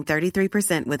saving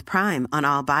 33% with Prime on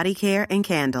all body care and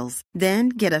candles. Then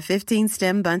get a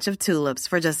 15-stem bunch of tulips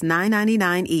for just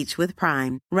 $9.99 each with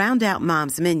Prime. Round out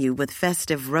Mom's menu with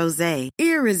festive rosé,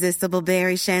 irresistible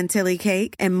berry chantilly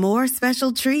cake, and more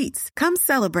special treats. Come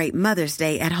celebrate Mother's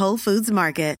Day at Whole Foods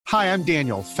Market. Hi, I'm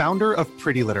Daniel, founder of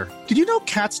Pretty Litter. Did you know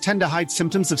cats tend to hide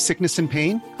symptoms of sickness and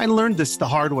pain? I learned this the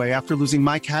hard way after losing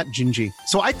my cat, Gingy.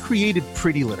 So I created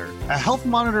Pretty Litter, a health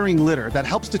monitoring litter that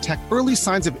helps detect early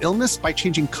signs of illness by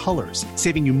changing colors,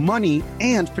 saving you money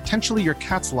and potentially your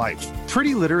cat's life.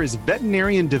 Pretty Litter is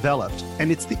veterinarian developed,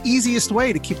 and it's the easiest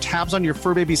way to keep tabs on your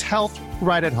fur baby's health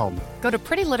right at home. Go to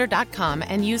prettylitter.com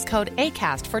and use code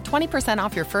ACAST for 20%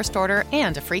 off your first order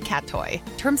and a free cat toy.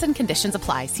 Terms and conditions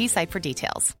apply. See site for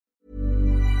details.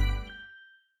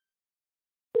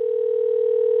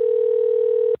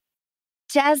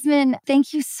 Jasmine,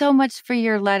 thank you so much for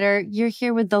your letter. You're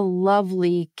here with the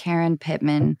lovely Karen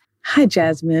Pittman. Hi,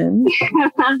 Jasmine.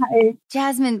 Hi.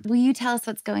 Jasmine, will you tell us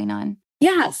what's going on?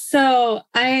 Yeah, so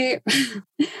I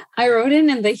wrote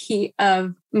in the heat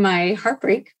of my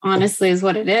heartbreak, honestly, is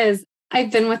what it is.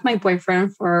 I've been with my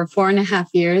boyfriend for 4.5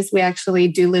 years. We actually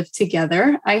do live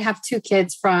together. I have 2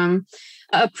 kids from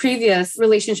a previous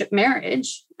relationship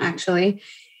marriage, actually.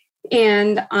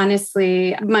 And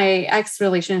honestly, my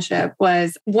ex-relationship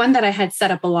was one that I had set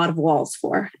up a lot of walls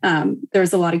for. There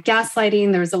was a lot of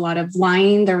gaslighting. There was a lot of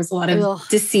lying. There was a lot of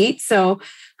deceit. So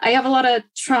I have a lot of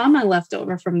trauma left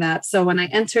over from that. So when I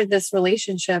entered this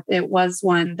relationship, it was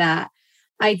one that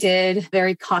I did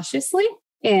very cautiously.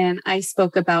 And I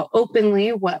spoke about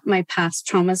openly what my past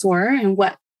traumas were and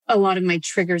what a lot of my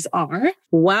triggers are.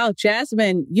 Wow,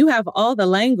 Jasmine, you have all the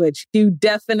language. You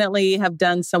definitely have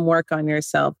done some work on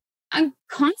yourself. I'm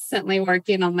constantly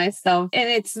working on myself, and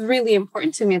it's really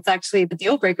important to me. It's actually the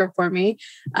deal breaker for me,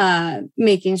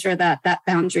 making sure that that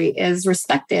boundary is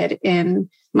respected in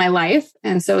my life.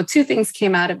 And so 2 things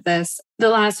came out of this. The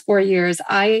last 4 years,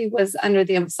 I was under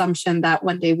the assumption that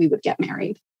one day we would get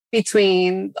married.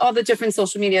 Between all the different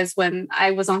social medias, when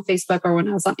I was on Facebook or when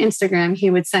I was on Instagram, he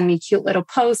would send me cute little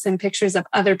posts and pictures of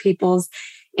other people's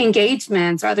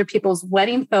engagements or other people's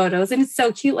wedding photos. And it's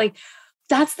so cute. Like,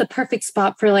 that's the perfect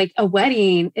spot for like a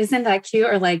wedding. Isn't that cute?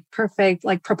 Or like perfect,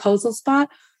 like proposal spot.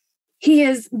 He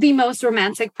is the most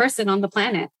romantic person on the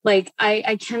planet. Like,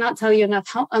 I cannot tell you enough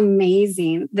how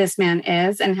amazing this man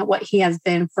is and what he has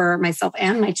been for myself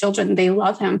and my children. They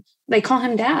love him. They call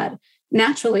him dad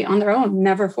naturally on their own,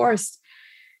 never forced.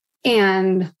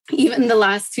 And even the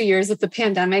last 2 years of the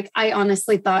pandemic, I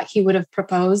honestly thought he would have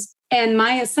proposed. And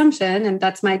my assumption, and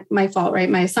that's my fault, right?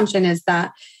 My assumption is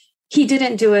that he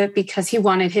didn't do it because he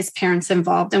wanted his parents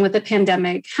involved. And with the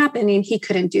pandemic happening, he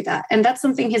couldn't do that. And that's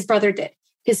something his brother did.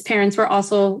 His parents were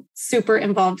also super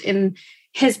involved in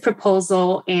his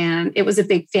proposal, and it was a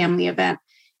big family event.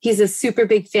 He's a super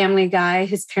big family guy.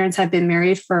 His parents had been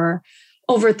married for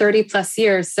over 30 plus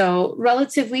years. So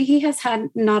relatively, he has had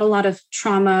not a lot of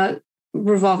trauma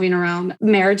revolving around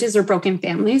marriages or broken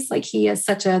families. Like, he is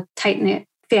such a tight-knit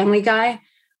family guy.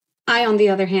 I, on the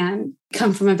other hand,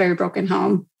 come from a very broken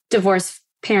home, divorced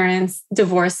parents,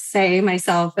 divorced, say,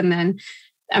 myself, and then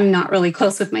I'm not really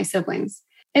close with my siblings.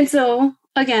 And so,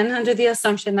 again, under the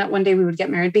assumption that one day we would get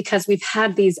married, because we've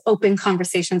had these open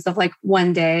conversations of like,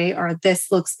 one day, or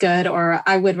this looks good, or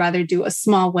I would rather do a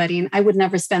small wedding. I would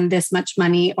never spend this much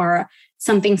money, or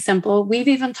something simple. We've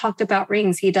even talked about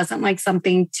rings. He doesn't like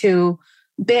something too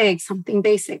big, something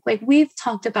basic. Like, we've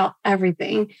talked about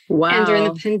everything. Wow. And during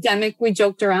the pandemic, we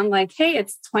joked around like, hey,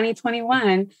 it's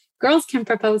 2021. Girls can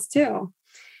propose too.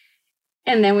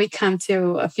 And then we come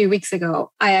to a few weeks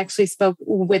ago, I actually spoke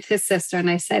with his sister and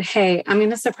I said, hey, I'm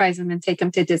going to surprise him and take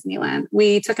him to Disneyland.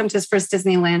 We took him to his first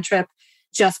Disneyland trip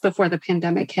just before the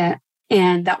pandemic hit.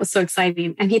 And that was so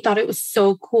exciting. And he thought it was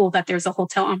so cool that there's a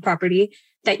hotel on property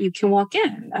that you can walk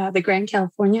in, the Grand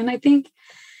Californian, I think.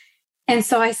 And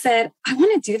so I said, I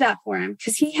want to do that for him,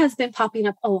 because he has been popping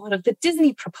up a lot of the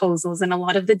Disney proposals and a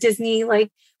lot of the Disney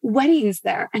like weddings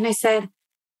there. And I said,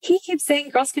 he keeps saying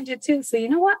girls can do it too. So you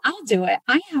know what? I'll do it.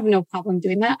 I have no problem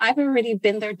doing that. I've already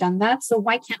been there, done that. So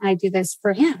why can't I do this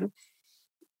for him?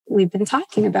 We've been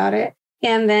talking about it.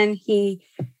 And then he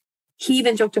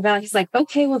even joked about it. He's like,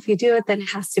 okay, well, if you do it, then it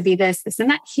has to be this, and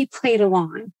that. He played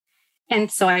along. And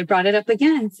so I brought it up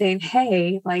again saying,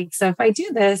 hey, like, so if I do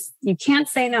this, you can't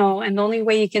say no. And the only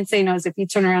way you can say no is if you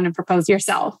turn around and propose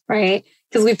yourself, right?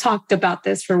 Because we've talked about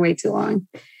this for way too long.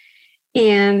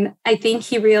 And I think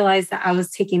he realized that I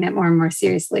was taking it more and more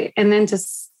seriously. And then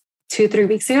just 2-3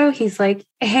 weeks ago, he's like,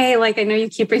 hey, like, I know you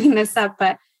keep bringing this up,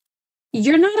 but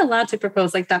you're not allowed to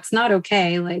propose. Like, that's not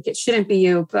okay. Like, it shouldn't be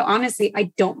you. But honestly,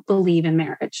 I don't believe in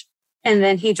marriage. And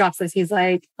then he drops this. He's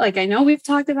like, I know we've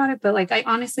talked about it, but like, I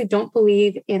honestly don't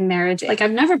believe in marriage. Like, I've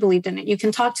never believed in it. You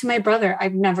can talk to my brother.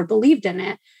 I've never believed in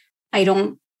it. I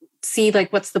don't see,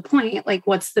 like, what's the point? Like,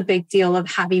 what's the big deal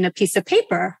of having a piece of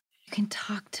paper? You can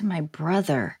talk to my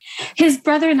brother. His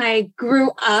brother and I grew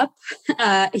up.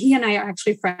 He and I are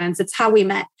actually friends. It's how we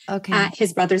met at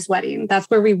his brother's wedding. That's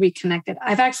where we reconnected.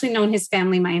 I've actually known his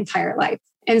family my entire life.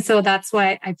 And so that's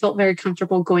why I felt very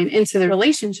comfortable going into the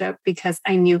relationship, because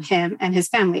I knew him and his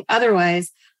family.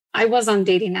 Otherwise, I was on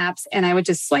dating apps and I would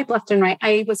just swipe left and right.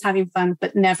 I was having fun,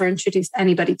 but never introduced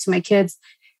anybody to my kids.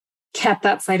 Kept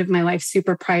that side of my life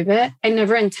super private. I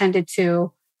never intended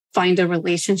to find a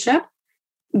relationship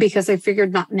because I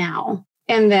figured not now.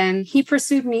 And then he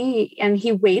pursued me and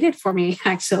he waited for me,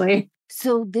 actually.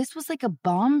 So this was like a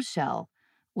bombshell.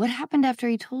 What happened after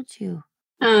he told you?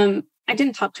 I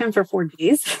didn't talk to him for 4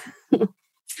 days.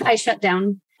 I shut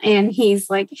down and he's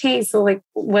like, hey, so like,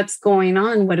 what's going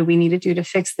on? What do we need to do to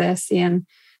fix this? And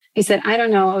he said, I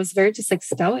don't know. I was very just like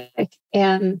stoic.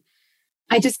 And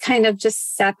I just kind of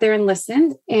just sat there and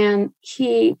listened. And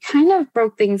he kind of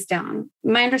broke things down.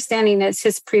 My understanding is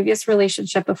his previous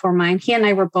relationship before mine, he and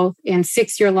I were both in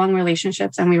 6-year-long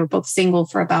relationships. And we were both single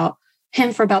for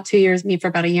him for about 2 years, me for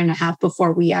about 1.5 years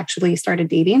before we actually started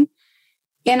dating.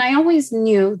 And I always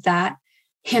knew that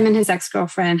him and his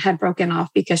ex-girlfriend had broken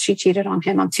off because she cheated on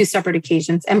him on 2 separate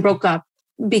occasions and broke up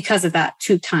because of that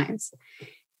 2 times.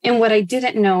 And what I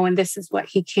didn't know, and this is what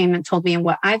he came and told me and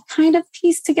what I've kind of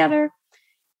pieced together,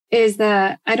 is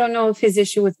that I don't know if his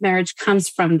issue with marriage comes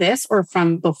from this or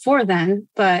from before then,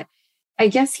 but I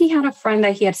guess he had a friend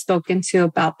that he had spoken to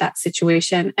about that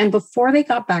situation. And before they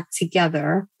got back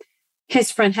together,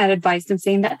 his friend had advised him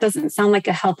saying, that doesn't sound like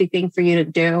a healthy thing for you to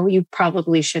do. You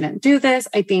probably shouldn't do this.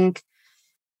 I think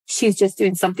she's just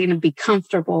doing something to be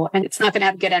comfortable and it's not going to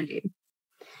have a good ending.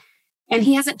 And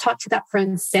he hasn't talked to that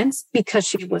friend since because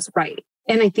she was right.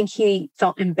 And I think he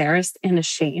felt embarrassed and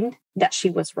ashamed that she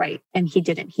was right and he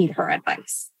didn't heed her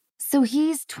advice. So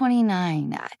he's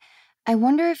 29. I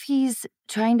wonder if he's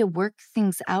trying to work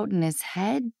things out in his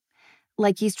head,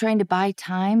 like he's trying to buy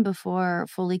time before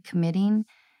fully committing.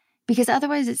 Because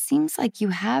otherwise, it seems like you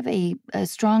have a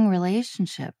strong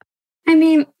relationship. I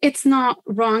mean, it's not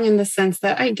wrong in the sense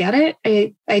that I get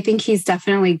it. I think he's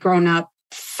definitely grown up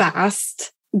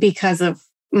fast because of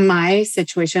my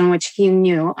situation, which he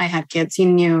knew I had kids. He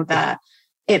knew that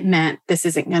it meant this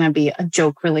isn't going to be a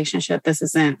joke relationship. This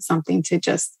isn't something to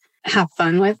just have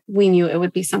fun with. We knew it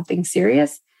would be something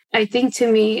serious. I think to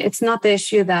me, it's not the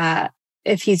issue that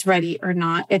if he's ready or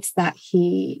not. It's that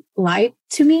he lied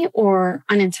to me or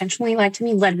unintentionally lied to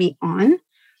me, led me on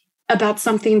about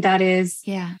something that is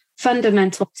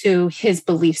fundamental to his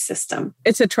belief system.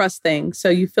 It's a trust thing. So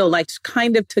you feel like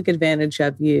kind of took advantage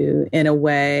of you in a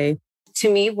way.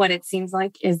 To me, what it seems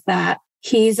like is that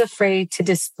he's afraid to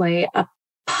display a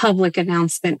public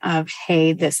announcement of,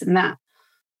 hey, this and that.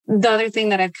 The other thing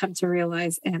that I've come to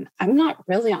realize, and I'm not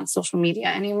really on social media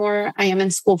anymore. I am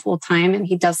in school full time, and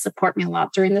he does support me a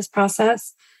lot during this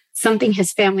process. Something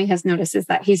his family has noticed is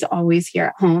that he's always here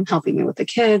at home helping me with the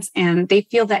kids, and they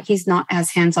feel that he's not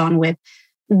as hands-on with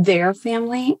their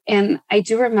family. And I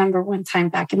do remember one time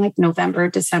back in like November,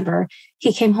 December,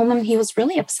 he came home and he was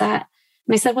really upset.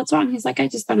 And I said, what's wrong? He's like, I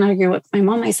just got in an argument with my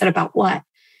mom. I said, about what?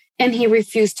 And he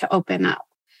refused to open up.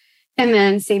 And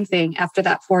then same thing, after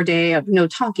that 4-day of no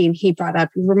talking, he brought up,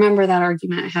 remember that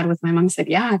argument I had with my mom? I said,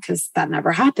 yeah, because that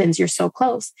never happens. You're so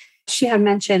close. She had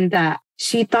mentioned that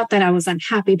she thought that I was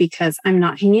unhappy because I'm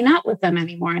not hanging out with them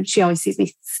anymore. And she always sees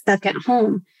me stuck at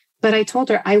home. But I told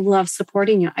her, I love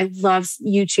supporting you. I love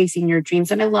you chasing your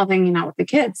dreams, and I love hanging out with the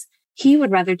kids. He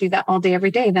would rather do that all day, every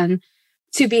day than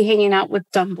to be hanging out with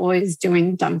dumb boys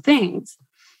doing dumb things.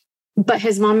 But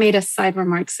his mom made a side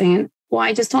remark saying, well,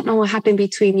 I just don't know what happened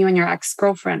between you and your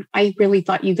ex-girlfriend. I really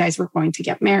thought you guys were going to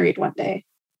get married one day.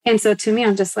 And so to me,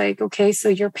 I'm just like, okay, so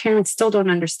your parents still don't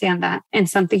understand that. And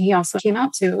something he also came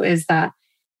out to is that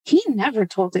he never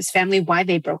told his family why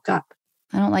they broke up.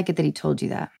 I don't like it that he told you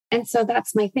that. And so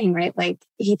that's my thing, right? Like,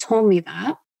 he told me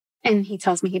that, and he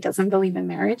tells me he doesn't believe in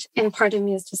marriage. And part of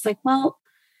me is just like, well,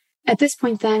 at this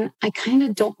point, then I kind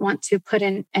of don't want to put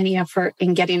in any effort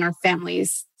in getting our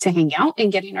families to hang out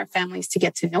and getting our families to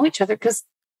get to know each other, because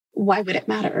why would it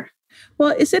matter?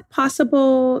 Well, is it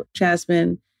possible,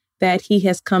 Jasmine, that he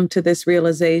has come to this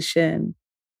realization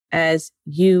as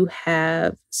you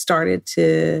have started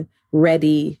to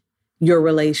ready your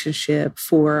relationship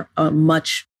for a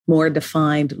much more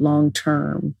defined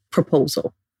long-term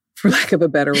proposal, for lack of a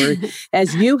better word,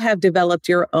 as you have developed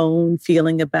your own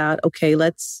feeling about, okay,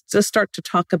 let's just start to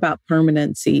talk about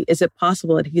permanency. Is it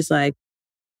possible that he's like,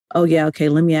 oh yeah, okay,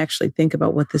 let me actually think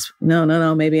about what this,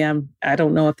 no, maybe I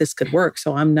don't know if this could work.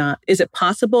 So I'm not, is it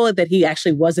possible that he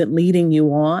actually wasn't leading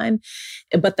you on,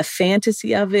 but the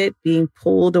fantasy of it being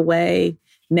pulled away,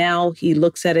 now he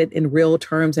looks at it in real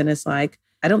terms and it's like,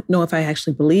 I don't know if I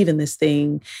actually believe in this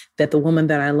thing that the woman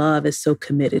that I love is so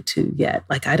committed to yet.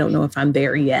 Like, I don't know if I'm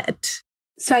there yet.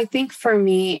 So I think for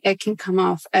me, it can come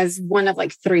off as one of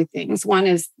like three things. One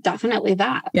is definitely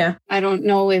that. Yeah. I don't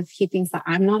know if he thinks that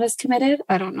I'm not as committed.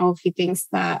 I don't know if he thinks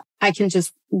that I can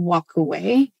just walk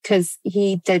away, because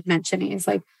he did mention, he's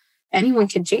like, anyone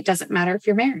can cheat. Doesn't matter if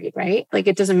you're married, right? Like,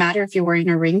 it doesn't matter if you're wearing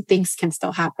a ring. Things can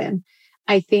still happen.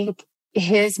 I think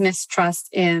his mistrust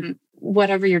in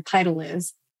whatever your title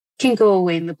is can go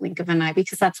away in the blink of an eye,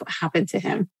 because that's what happened to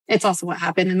him. It's also what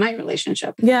happened in my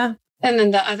relationship. Yeah. And then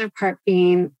the other part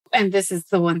being, and this is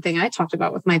the one thing I talked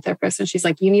about with my therapist, and she's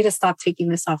like, you need to stop taking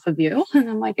this off of you. And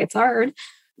I'm like, it's hard,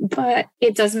 but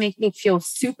it does make me feel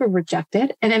super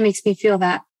rejected. And it makes me feel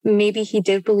that maybe he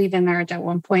did believe in marriage at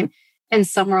one point, and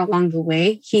somewhere along the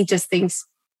way, he just thinks,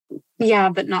 yeah,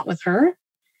 but not with her.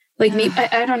 Like, maybe,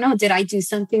 I don't know. Did I do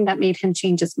something that made him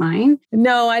change his mind?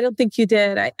 No, I don't think you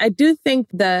did. I do think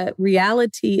the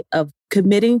reality of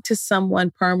committing to someone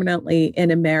permanently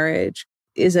in a marriage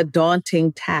is a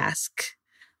daunting task.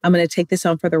 I'm going to take this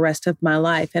on for the rest of my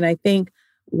life. And I think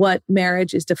what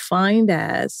marriage is defined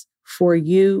as for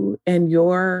you and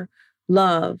your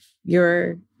love,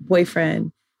 your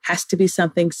boyfriend, has to be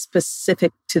something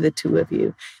specific to the two of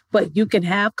you. But you can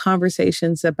have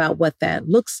conversations about what that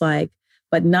looks like,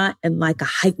 but not in like a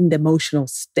heightened emotional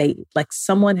state. Like,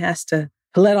 someone has to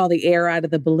let all the air out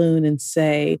of the balloon and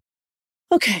say,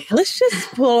 okay, let's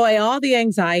just pull away all the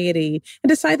anxiety and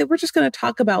decide that we're just going to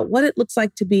talk about what it looks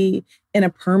like to be in a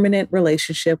permanent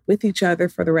relationship with each other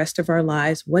for the rest of our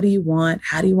lives. What do you want?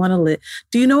 How do you want to live?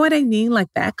 Do you know what I mean? Like,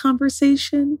 that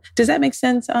conversation. Does that make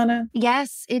sense, Anna?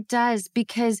 Yes, it does,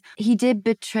 because he did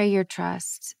betray your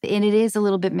trust, and it is a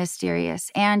little bit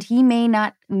mysterious, and he may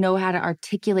not know how to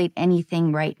articulate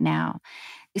anything right now.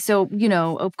 So,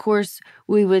 of course,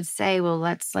 we would say, well,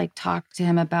 let's like talk to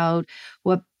him about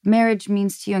what marriage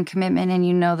means to you and commitment, and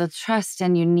the trust,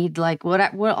 and you need like what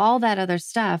all that other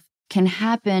stuff can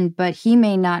happen, but he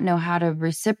may not know how to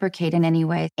reciprocate in any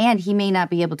way, and he may not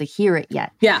be able to hear it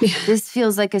yet. Yeah. This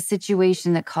feels like a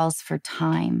situation that calls for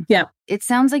time. Yeah. It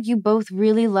sounds like you both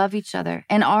really love each other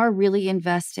and are really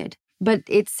invested, but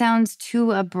it sounds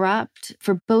too abrupt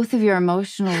for both of your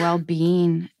emotional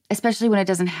well-being, especially when it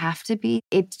doesn't have to be.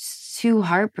 It's too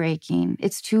heartbreaking.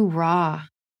 It's too raw.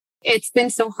 It's been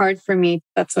so hard for me.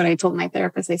 That's what I told my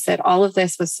therapist. I said, all of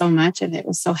this was so much and it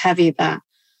was so heavy that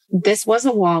this was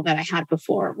a wall that I had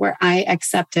before where I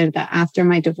accepted that after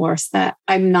my divorce that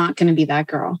I'm not going to be that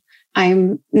girl.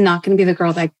 I'm not going to be the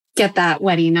girl that get that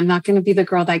wedding. I'm not going to be the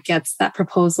girl that gets that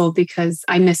proposal because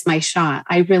I missed my shot.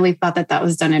 I really thought that that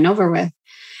was done and over with.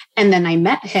 And then I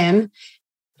met him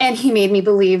and he made me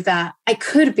believe that I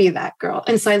could be that girl.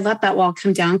 And so I let that wall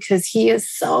come down because he is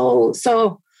so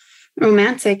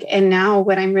romantic. And now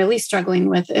what I'm really struggling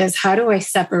with is how do I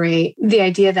separate the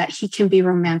idea that he can be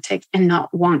romantic and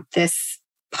not want this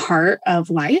part of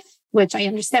life, which I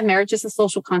understand marriage is a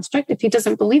social construct. If he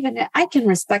doesn't believe in it, I can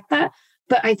respect that.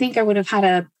 But I think I would have had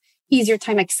a easier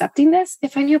time accepting this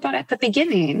if I knew about it at the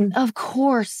beginning. Of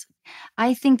course.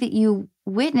 I think that you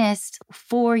witnessed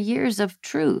 4 years of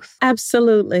truth.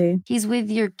 Absolutely. He's with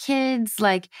your kids,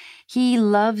 like he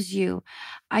loves you.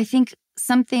 I think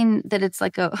something that it's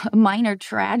like a minor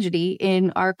tragedy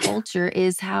in our culture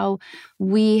is how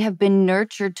we have been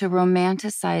nurtured to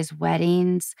romanticize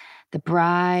weddings, the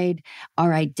bride,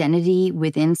 our identity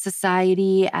within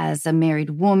society as a married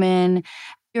woman.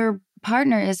 Your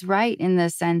partner is right in the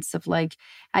sense of like,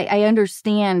 I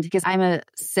understand because I'm a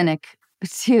cynic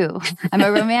too. I'm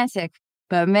a romantic.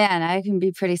 But man, I can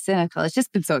be pretty cynical. It's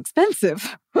just been so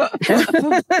expensive. But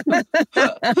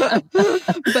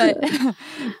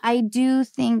I do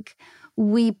think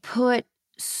we put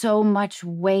so much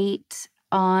weight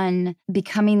on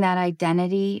becoming that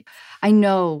identity. I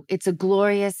know it's a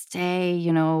glorious day,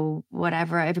 you know,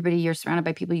 whatever. Everybody, you're surrounded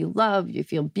by people you love. You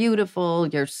feel beautiful.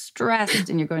 You're stressed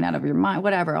and you're going out of your mind,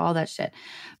 whatever, all that shit.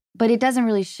 But it doesn't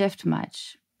really shift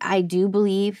much. I do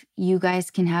believe you guys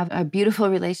can have a beautiful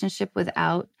relationship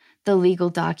without the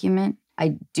legal document.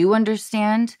 I do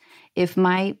understand if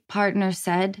my partner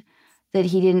said that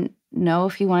he didn't know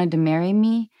if he wanted to marry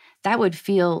me, that would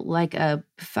feel like a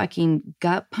fucking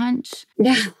gut punch.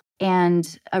 Yeah.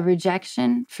 And a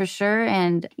rejection for sure.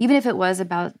 And even if it was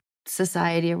about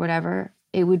society or whatever,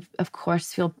 it would, of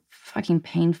course, feel fucking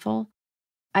painful.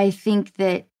 I think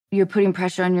that you're putting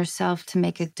pressure on yourself to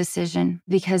make a decision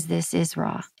because this is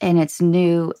raw and it's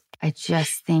new. I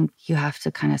just think you have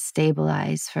to kind of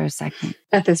stabilize for a second.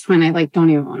 At this point, I don't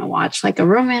even want to watch a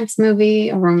romance movie,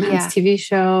 a romance TV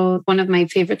show. One of my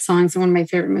favorite songs and one of my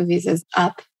favorite movies is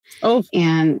Up. Oh,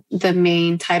 and the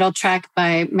main title track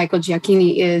by Michael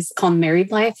Giacchini is called Married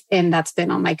Life. And that's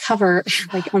been on my cover,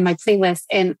 on my playlist.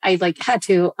 And I had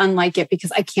to unlike it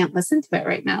because I can't listen to it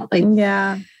right now.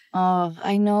 Yeah. Oh,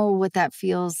 I know what that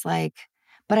feels like.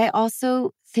 But I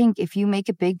also think if you make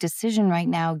a big decision right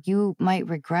now, you might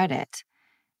regret it.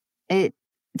 It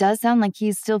does sound like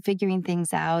he's still figuring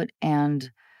things out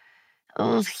and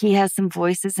he has some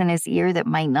voices in his ear that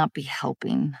might not be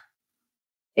helping.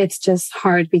 It's just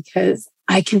hard because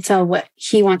I can tell what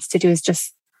he wants to do is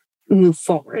just move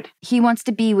forward. He wants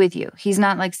to be with you. He's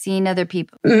not seeing other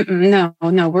people. No.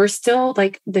 We're still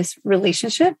this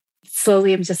relationship.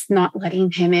 Slowly, I'm just not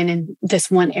letting him in this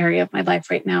one area of my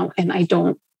life right now. And I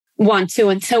don't want to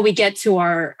until we get to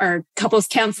our couples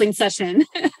counseling session.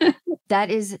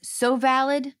 That is so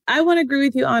valid. I want to agree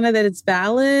with you, Anna, that it's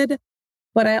valid.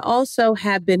 But I also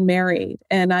have been married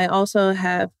and I also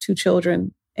have 2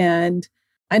 children. And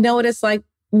I know what it's like,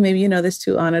 maybe you know this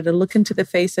too, Anna, to look into the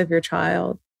face of your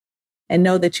child and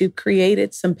know that you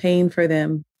created some pain for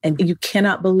them. And you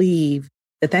cannot believe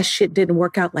that shit didn't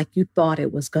work out like you thought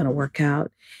it was going to work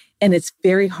out. And it's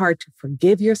very hard to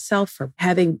forgive yourself for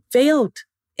having failed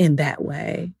in that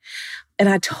way. And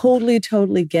I totally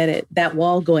get it. That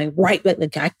wall going right, but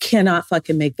I cannot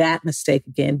fucking make that mistake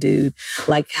again, dude.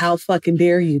 How fucking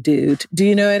dare you, dude? Do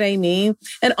you know what I mean?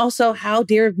 And also, how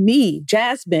dare me,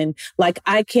 Jasmine?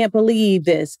 I can't believe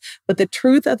this. But the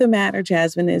truth of the matter,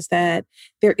 Jasmine, is that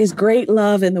there is great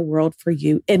love in the world for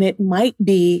you. And it might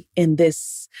be in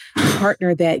this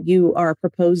partner that you are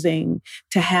proposing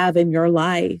to have in your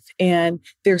life. And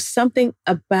there's something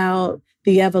about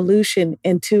the evolution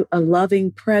into a loving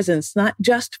presence, not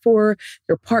just for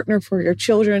your partner, for your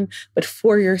children, but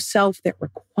for yourself that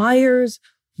requires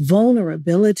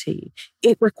vulnerability.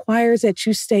 It requires that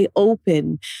you stay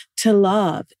open to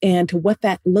love and to what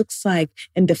that looks like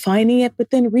and defining it, but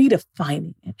then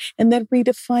redefining it and then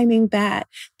redefining that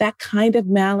kind of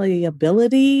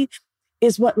malleability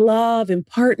is what love and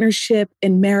partnership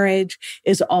and marriage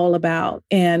is all about.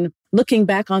 And looking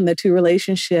back on the 2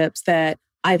 relationships that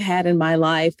I've had in my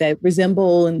life that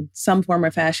resemble in some form or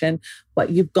fashion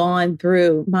what you've gone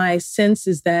through. My sense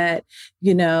is that,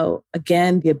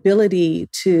 again, the ability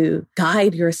to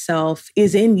guide yourself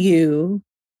is in you.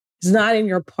 It's not in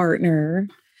your partner,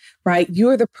 right?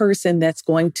 You're the person that's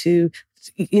going to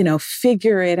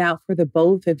figure it out for the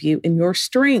both of you. And your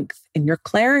strength and your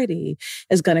clarity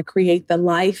is going to create the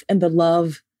life and the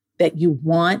love that you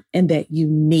want and that you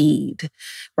need,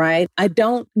 right? I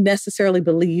don't necessarily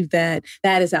believe that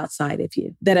is outside of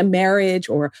you, that a marriage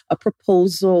or a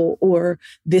proposal or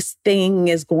this thing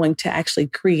is going to actually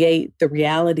create the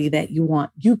reality that you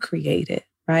want. You create it,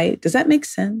 right? Does that make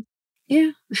sense?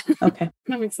 Yeah. Okay.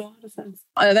 That makes a lot of sense.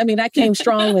 I came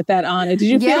strong with that, Anna. Did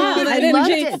you feel that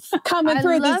energy coming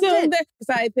through the Zoom there?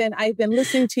 Because I've been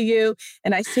listening to you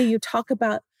and I see you talk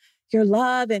about your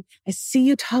love and I see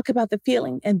you talk about the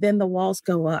feeling and then the walls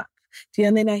go up.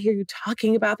 And then I hear you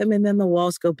talking about them and then the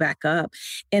walls go back up.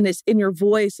 And it's in your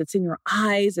voice, it's in your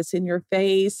eyes, it's in your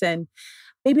face. And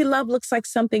maybe love looks like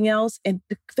something else. And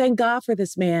thank God for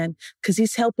this man, because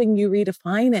he's helping you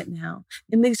redefine it now.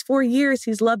 In these 4 years,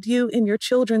 he's loved you and your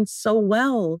children so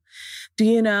well. Do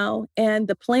you know? And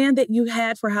the plan that you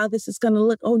had for how this is going to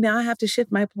look, now I have to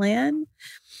shift my plan.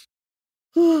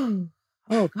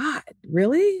 Oh, God,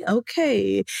 really?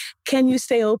 Okay. Can you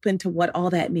stay open to what all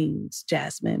that means,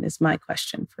 Jasmine, is my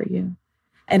question for you.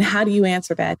 And how do you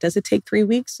answer that? Does it take 3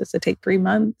 weeks? Does it take 3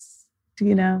 months? Do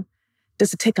you know?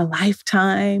 Does it take a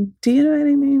lifetime? Do you know what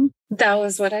I mean? That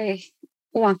was what I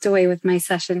walked away with my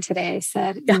session today. I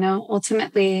said,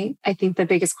 ultimately, I think the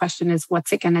biggest question is,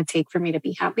 what's it going to take for me to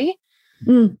be happy?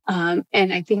 And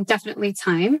I think definitely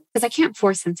time, because I can't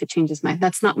force him to change his mind.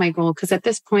 That's not my goal. Because at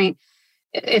this point,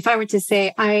 if I were to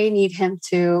say, I need him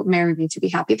to marry me to be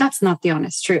happy, that's not the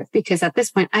honest truth. Because at this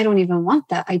point, I don't even want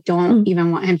that. I don't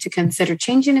even want him to consider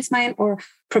changing his mind or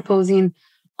proposing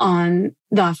on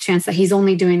the off chance that he's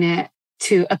only doing it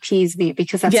to appease me,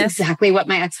 because that's exactly what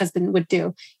my ex-husband would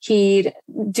do. He'd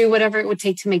do whatever it would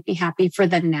take to make me happy for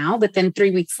the now, but then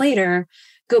 3 weeks later,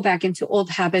 go back into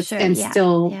old habits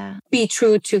still be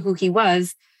true to who he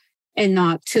was and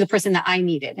not to the person that I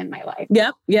needed in my life.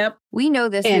 Yep. We know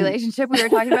this relationship. We were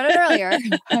talking about it earlier.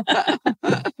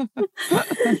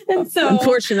 And so,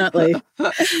 unfortunately,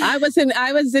 I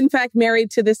was in fact married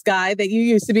to this guy that you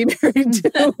used to be married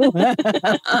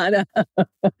to.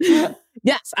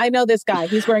 Yes, I know this guy.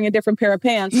 He's wearing a different pair of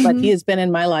pants, but he has been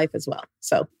in my life as well.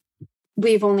 So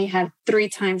we've only had 3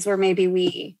 times where maybe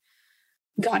we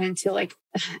got into like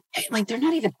they're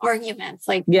not even arguments.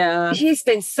 He's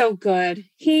been so good.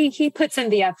 He puts in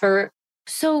the effort.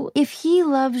 So if he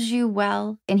loves you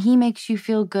well and he makes you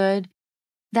feel good,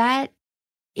 that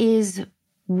is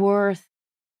worth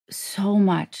so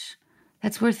much.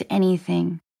 That's worth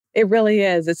anything. It really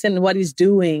is. It's in what he's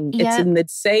doing. It's in the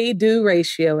say-do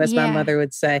ratio, as my mother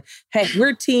would say. Hey,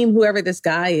 we're team whoever this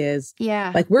guy is.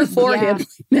 Yeah. Like, we're for him.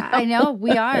 I know,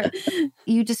 we are.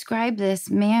 You describe this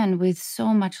man with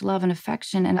so much love and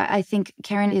affection. And I think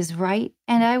Karen is right.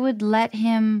 And I would let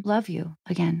him love you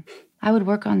again. I would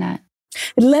work on that.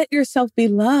 Let yourself be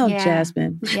loved,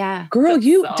 Jasmine. Yeah. Girl,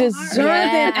 you deserve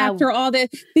it after all that.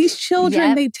 These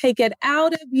children, they take it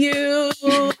out of you.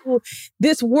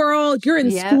 This world, you're in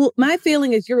school. My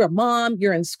feeling is you're a mom,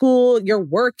 you're in school, you're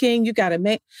working, you got to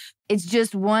make. It's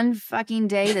just one fucking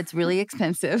day that's really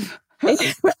expensive.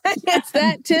 It's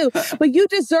that too. But you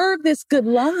deserve this good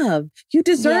love. You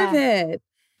deserve it.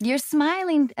 You're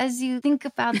smiling as you think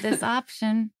about this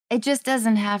option. It just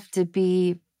doesn't have to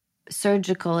be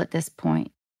surgical at this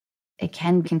point. It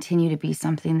can continue to be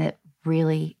something that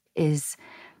really is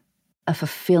a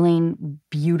fulfilling,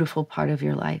 beautiful part of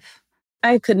your life.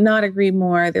 I could not agree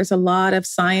more. There's a lot of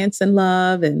science and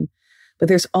love, but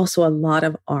there's also a lot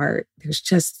of art. There's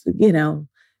just,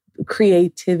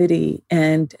 creativity,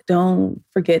 and don't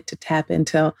forget to tap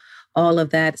into all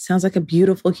of that. It sounds like a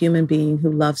beautiful human being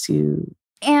who loves you.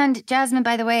 And Jasmine,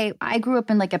 by the way, I grew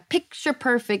up in like a picture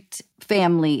perfect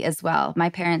family as well. My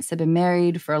parents had been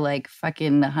married for like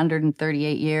fucking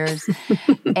 138 years.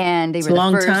 And they were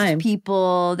the first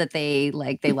people that they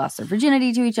lost their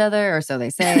virginity to each other, or so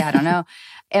they say. I don't know.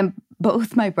 And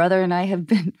both my brother and I have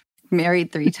been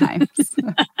married 3 times.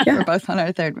 We're both on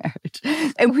our 3rd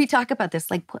marriage. And we talk about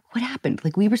this, like, what happened?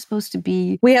 Like, we were supposed to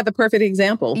be... We had the perfect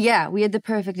example. Yeah, we had the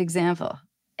perfect example.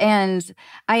 And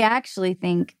I actually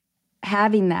think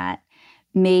having that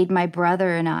made my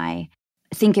brother and I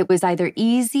think it was either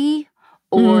easy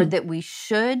or that we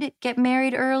should get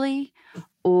married early,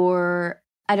 or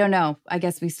I don't know. I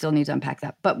guess we still need to unpack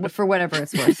that. But for whatever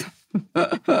it's worth.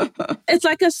 It's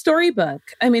like a storybook.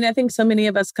 I mean, I think so many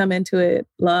of us come into it,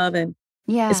 love, and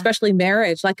especially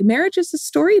marriage. Like, marriage is a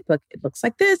storybook. It looks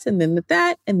like this, and then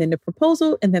that, and then the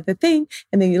proposal, and then the thing,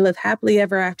 and then you live happily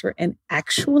ever after. And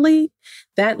actually,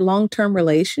 that long-term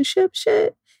relationship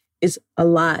shit is a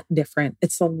lot different.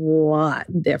 It's a lot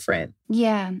different.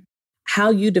 Yeah. how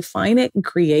you define it and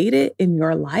create it in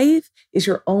your life is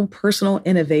your own personal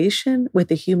innovation with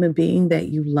the human being that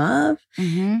you love.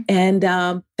 And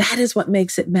that is what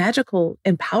makes it magical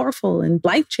and powerful and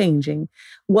life-changing.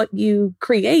 What you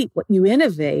create, what you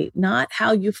innovate, not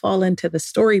how you fall into the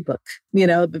storybook,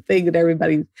 the thing that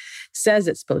everybody says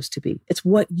it's supposed to be. It's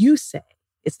what you say.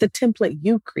 It's the template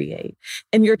you create.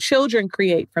 And your children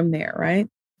create from there, right?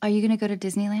 Are you going to go to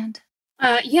Disneyland?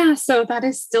 Yeah, so that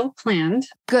is still planned.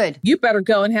 Good. You better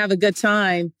go and have a good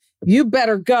time. You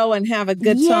better go and have a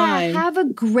good time. Yeah, have a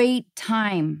great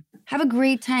time. Have a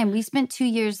great time. We spent 2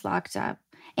 years locked up.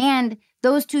 And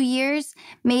those 2 years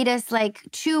made us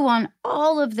chew on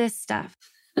all of this stuff,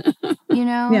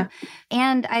 Yeah.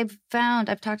 And I've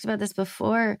talked about this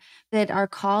before, that our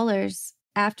callers,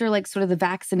 after sort of the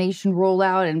vaccination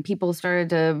rollout and people started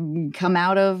to come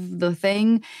out of the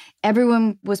thing,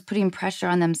 everyone was putting pressure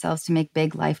on themselves to make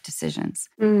big life decisions.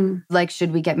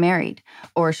 Should we get married?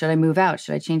 Or should I move out?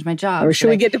 Should I change my job? Or should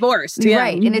we get divorced? Yeah.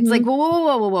 Right. And it's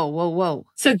whoa.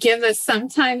 So give this some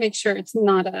time, make sure it's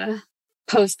not a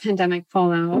post-pandemic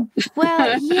fallout.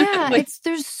 Well, yeah,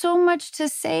 there's so much to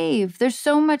save. There's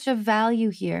so much of value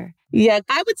here. Yeah,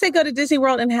 I would say go to Disney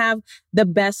World and have the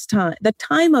best time, the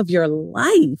time of your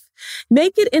life.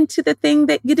 Make it into the thing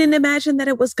that you didn't imagine that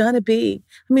it was going to be.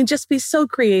 I mean, just be so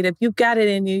creative. You've got it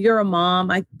in you. You're a mom.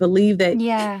 I believe that,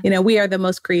 we are the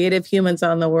most creative humans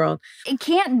on the world. It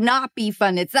can't not be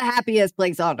fun. It's the happiest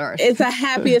place on earth. It's the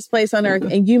happiest place on earth.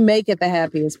 And you make it the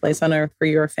happiest place on earth for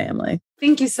your family.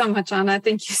 Thank you so much, Anna.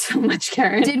 Thank you so much,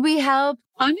 Karen. Did we help?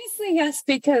 Honestly, yes,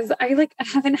 because I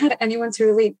haven't had anyone to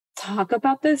really talk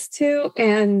about this to.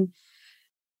 And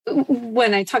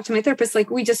when I talked to my therapist,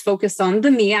 we just focused on the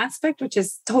me aspect, which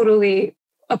is totally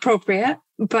appropriate.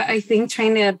 But I think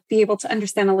trying to be able to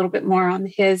understand a little bit more on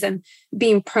his and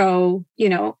being pro,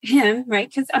 him, right?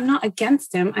 Because I'm not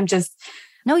against him. I'm just...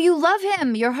 No, you love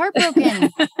him. You're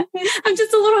heartbroken. I'm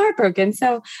just a little heartbroken.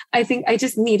 So I think I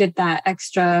just needed that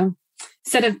extra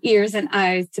set of ears and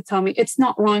eyes to tell me it's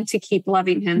not wrong to keep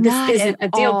loving him. This isn't a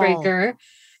deal breaker.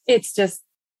 It's just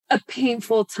a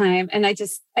painful time. And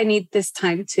I need this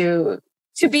time to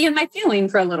be in my feeling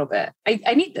for a little bit.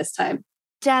 I need this time.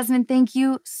 Jasmine, thank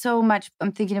you so much.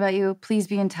 I'm thinking about you. Please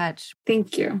be in touch.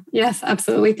 Thank you. Yes,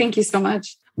 absolutely. Thank you so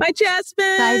much. Bye,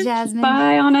 Jasmine. Bye, Jasmine.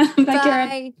 Bye, Anna. Bye,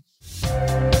 Karen.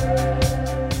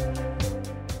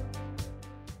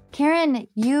 Karen,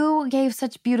 you gave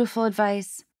such beautiful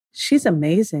advice. She's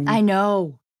amazing. I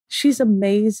know. She's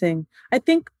amazing. I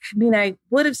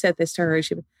would have said this to her,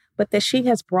 but that she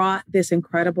has brought this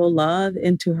incredible love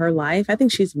into her life. I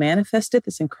think she's manifested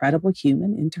this incredible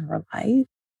human into her life.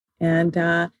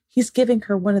 And he's giving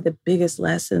her one of the biggest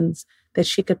lessons that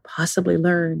she could possibly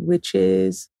learn, which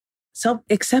is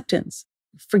self-acceptance,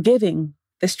 forgiving,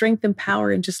 the strength and power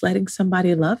in just letting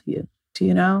somebody love you. Do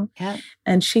you know? Yeah.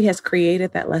 And she has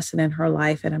created that lesson in her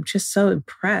life. And I'm just so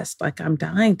impressed. I'm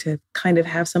dying to kind of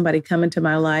have somebody come into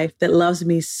my life that loves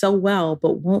me so well,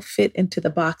 but won't fit into the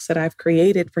box that I've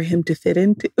created for him to fit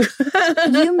into.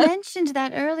 You mentioned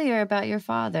that earlier about your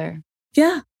father.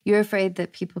 Yeah. You're afraid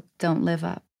that people don't live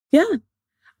up. Yeah,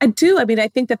 I do. I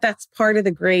think that that's part of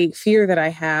the great fear that I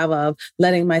have of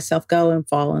letting myself go and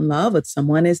fall in love with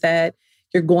someone, is that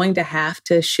you're going to have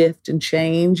to shift and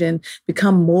change and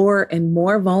become more and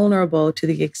more vulnerable to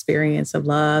the experience of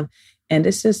love. And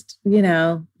it's just, you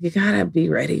got to be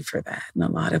ready for that in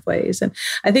a lot of ways. And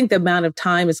I think the amount of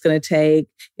time it's going to take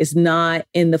is not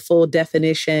in the full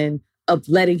definition of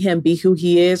letting him be who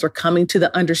he is or coming to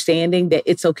the understanding that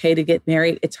it's okay to get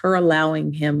married. It's her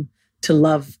allowing him to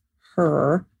love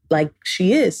her like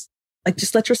she is.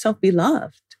 Just let yourself be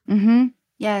loved. Mm-hmm.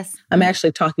 Yes. I'm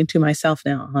actually talking to myself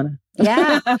now, Hannah.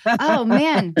 Yeah. Oh,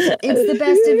 man. It's the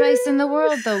best advice in the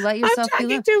world, though. Let yourself be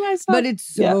loved. To myself. But it's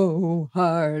so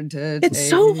hard to take. It's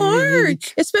so hard,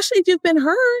 especially if you've been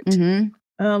hurt. Mm-hmm.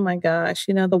 Oh, my gosh.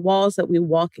 The walls that we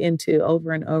walk into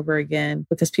over and over again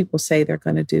because people say they're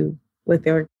going to do what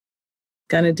they're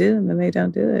going to do and then they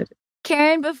don't do it.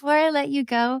 Karen, before I let you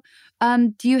go,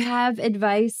 do you have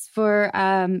advice for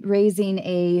raising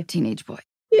a teenage boy?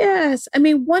 Yes.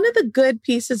 One of the good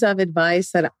pieces of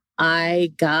advice that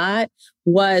I got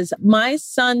was my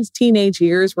son's teenage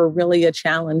years were really a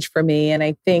challenge for me. And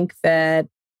I think that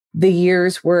the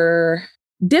years were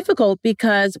difficult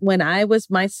because when I was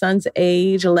my son's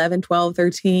age, 11, 12,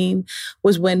 13,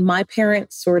 was when my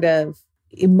parents sort of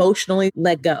emotionally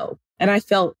let go. And I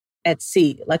felt at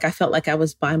sea. I felt like I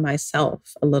was by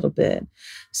myself a little bit.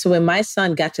 So when my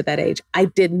son got to that age, I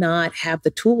did not have the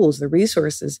tools, the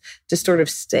resources to sort of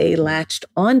stay latched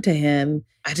onto him.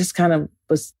 I just kind of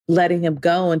was letting him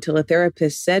go until a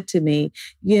therapist said to me,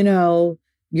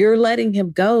 you're letting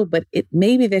him go, but it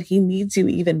may be that he needs you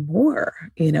even more,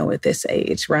 at this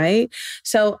age, right?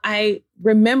 So I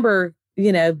remember,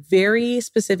 very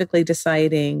specifically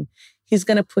deciding he's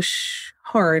going to push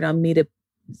hard on me to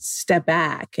step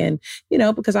back. And,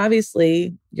 because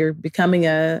obviously you're becoming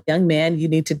a young man, you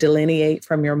need to delineate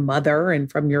from your mother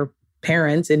and from your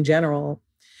parents in general.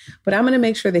 But I'm going to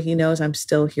make sure that he knows I'm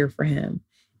still here for him.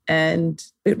 And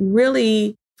it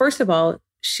really, first of all,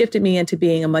 shifted me into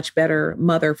being a much better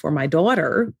mother for my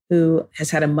daughter, who has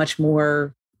had a much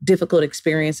more difficult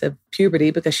experience of puberty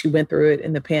because she went through it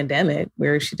in the pandemic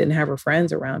where she didn't have her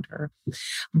friends around her.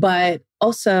 But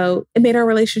also it made our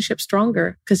relationship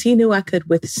stronger because he knew I could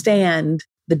withstand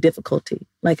the difficulty.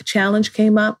 Like a challenge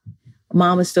came up,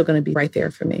 mom is still going to be right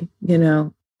there for me.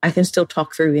 I can still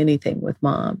talk through anything with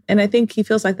mom. And I think he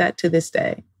feels like that to this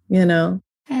day, I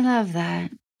love that.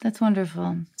 That's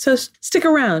wonderful. So stick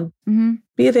around,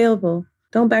 be available.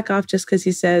 Don't back off just because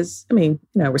he says,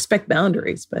 respect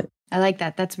boundaries, but. I like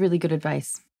that. That's really good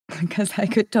advice because I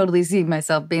could totally see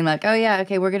myself being like, oh yeah,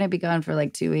 okay, we're going to be gone for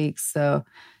like 2 weeks. So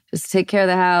just take care of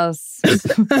the house.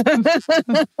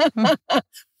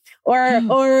 or,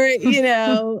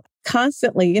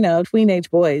 constantly,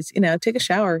 teenage boys, take a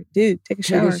shower. Dude, take a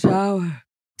shower.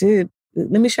 Dude,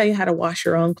 let me show you how to wash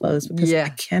your own clothes because I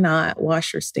cannot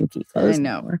wash your stinky clothes. I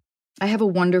know. Anymore. I have a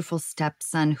wonderful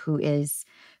stepson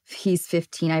he's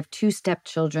 15. I have 2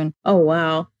 stepchildren. Oh,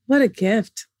 wow. What a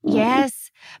gift.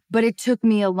 Yes, but it took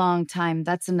me a long time.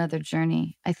 That's another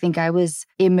journey. I think I was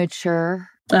immature.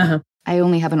 I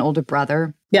only have an older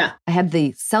brother. Yeah. I had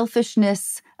the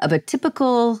selfishness of a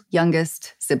typical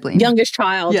youngest sibling. Youngest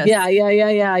child. Yes.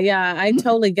 Yeah. I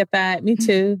totally get that. Me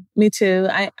too.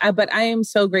 But I am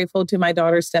so grateful to my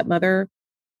daughter's stepmother.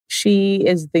 She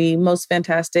is the most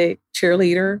fantastic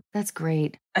cheerleader. That's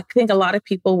great. I think a lot of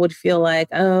people would feel like,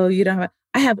 oh, you don't have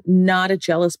I have not a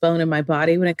jealous bone in my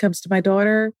body when it comes to my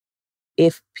daughter.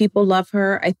 If people love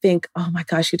her, I think, oh my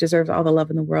gosh, she deserves all the love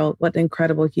in the world. What an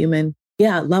incredible human.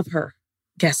 Yeah, love her.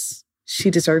 Yes, she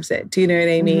deserves it. Do you know what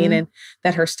I mean? And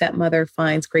that her stepmother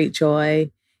finds great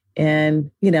joy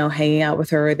in, hanging out with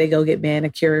her. They go get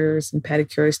manicures and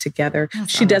pedicures together.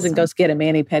 That's she doesn't go get a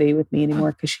mani-pedi with me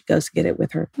anymore because she goes to get it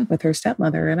with her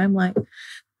stepmother. And I'm like,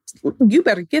 you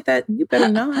better get that. You better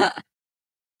not.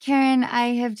 Karen,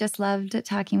 I have just loved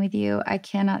talking with you. I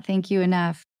cannot thank you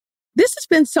enough. This has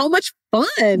been so much fun.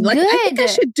 Like, I think I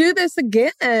should do this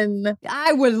again.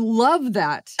 I would love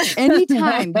that.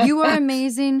 Anytime. You are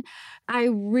amazing. I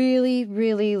really,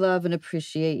 really love and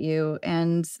appreciate you.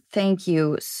 And thank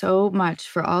you so much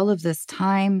for all of this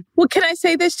time. Well, can I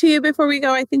say this to you before we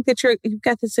go? I think that you've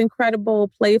got this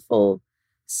incredible, playful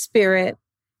spirit.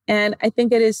 And I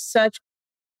think it is such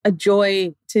a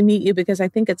joy to meet you because I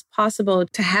think it's possible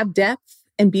to have depth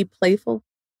and be playful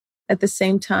at the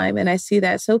same time. And I see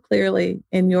that so clearly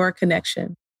in your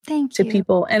connection to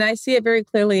people. And I see it very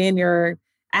clearly in your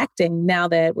acting now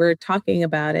that we're talking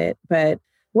about it. But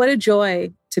what a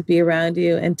joy to be around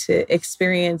you and to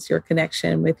experience your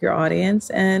connection with your audience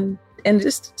and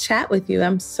just chat with you.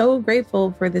 I'm so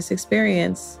grateful for this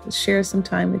experience to share some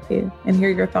time with you and hear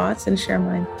your thoughts and share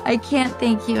mine. I can't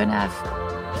thank you enough.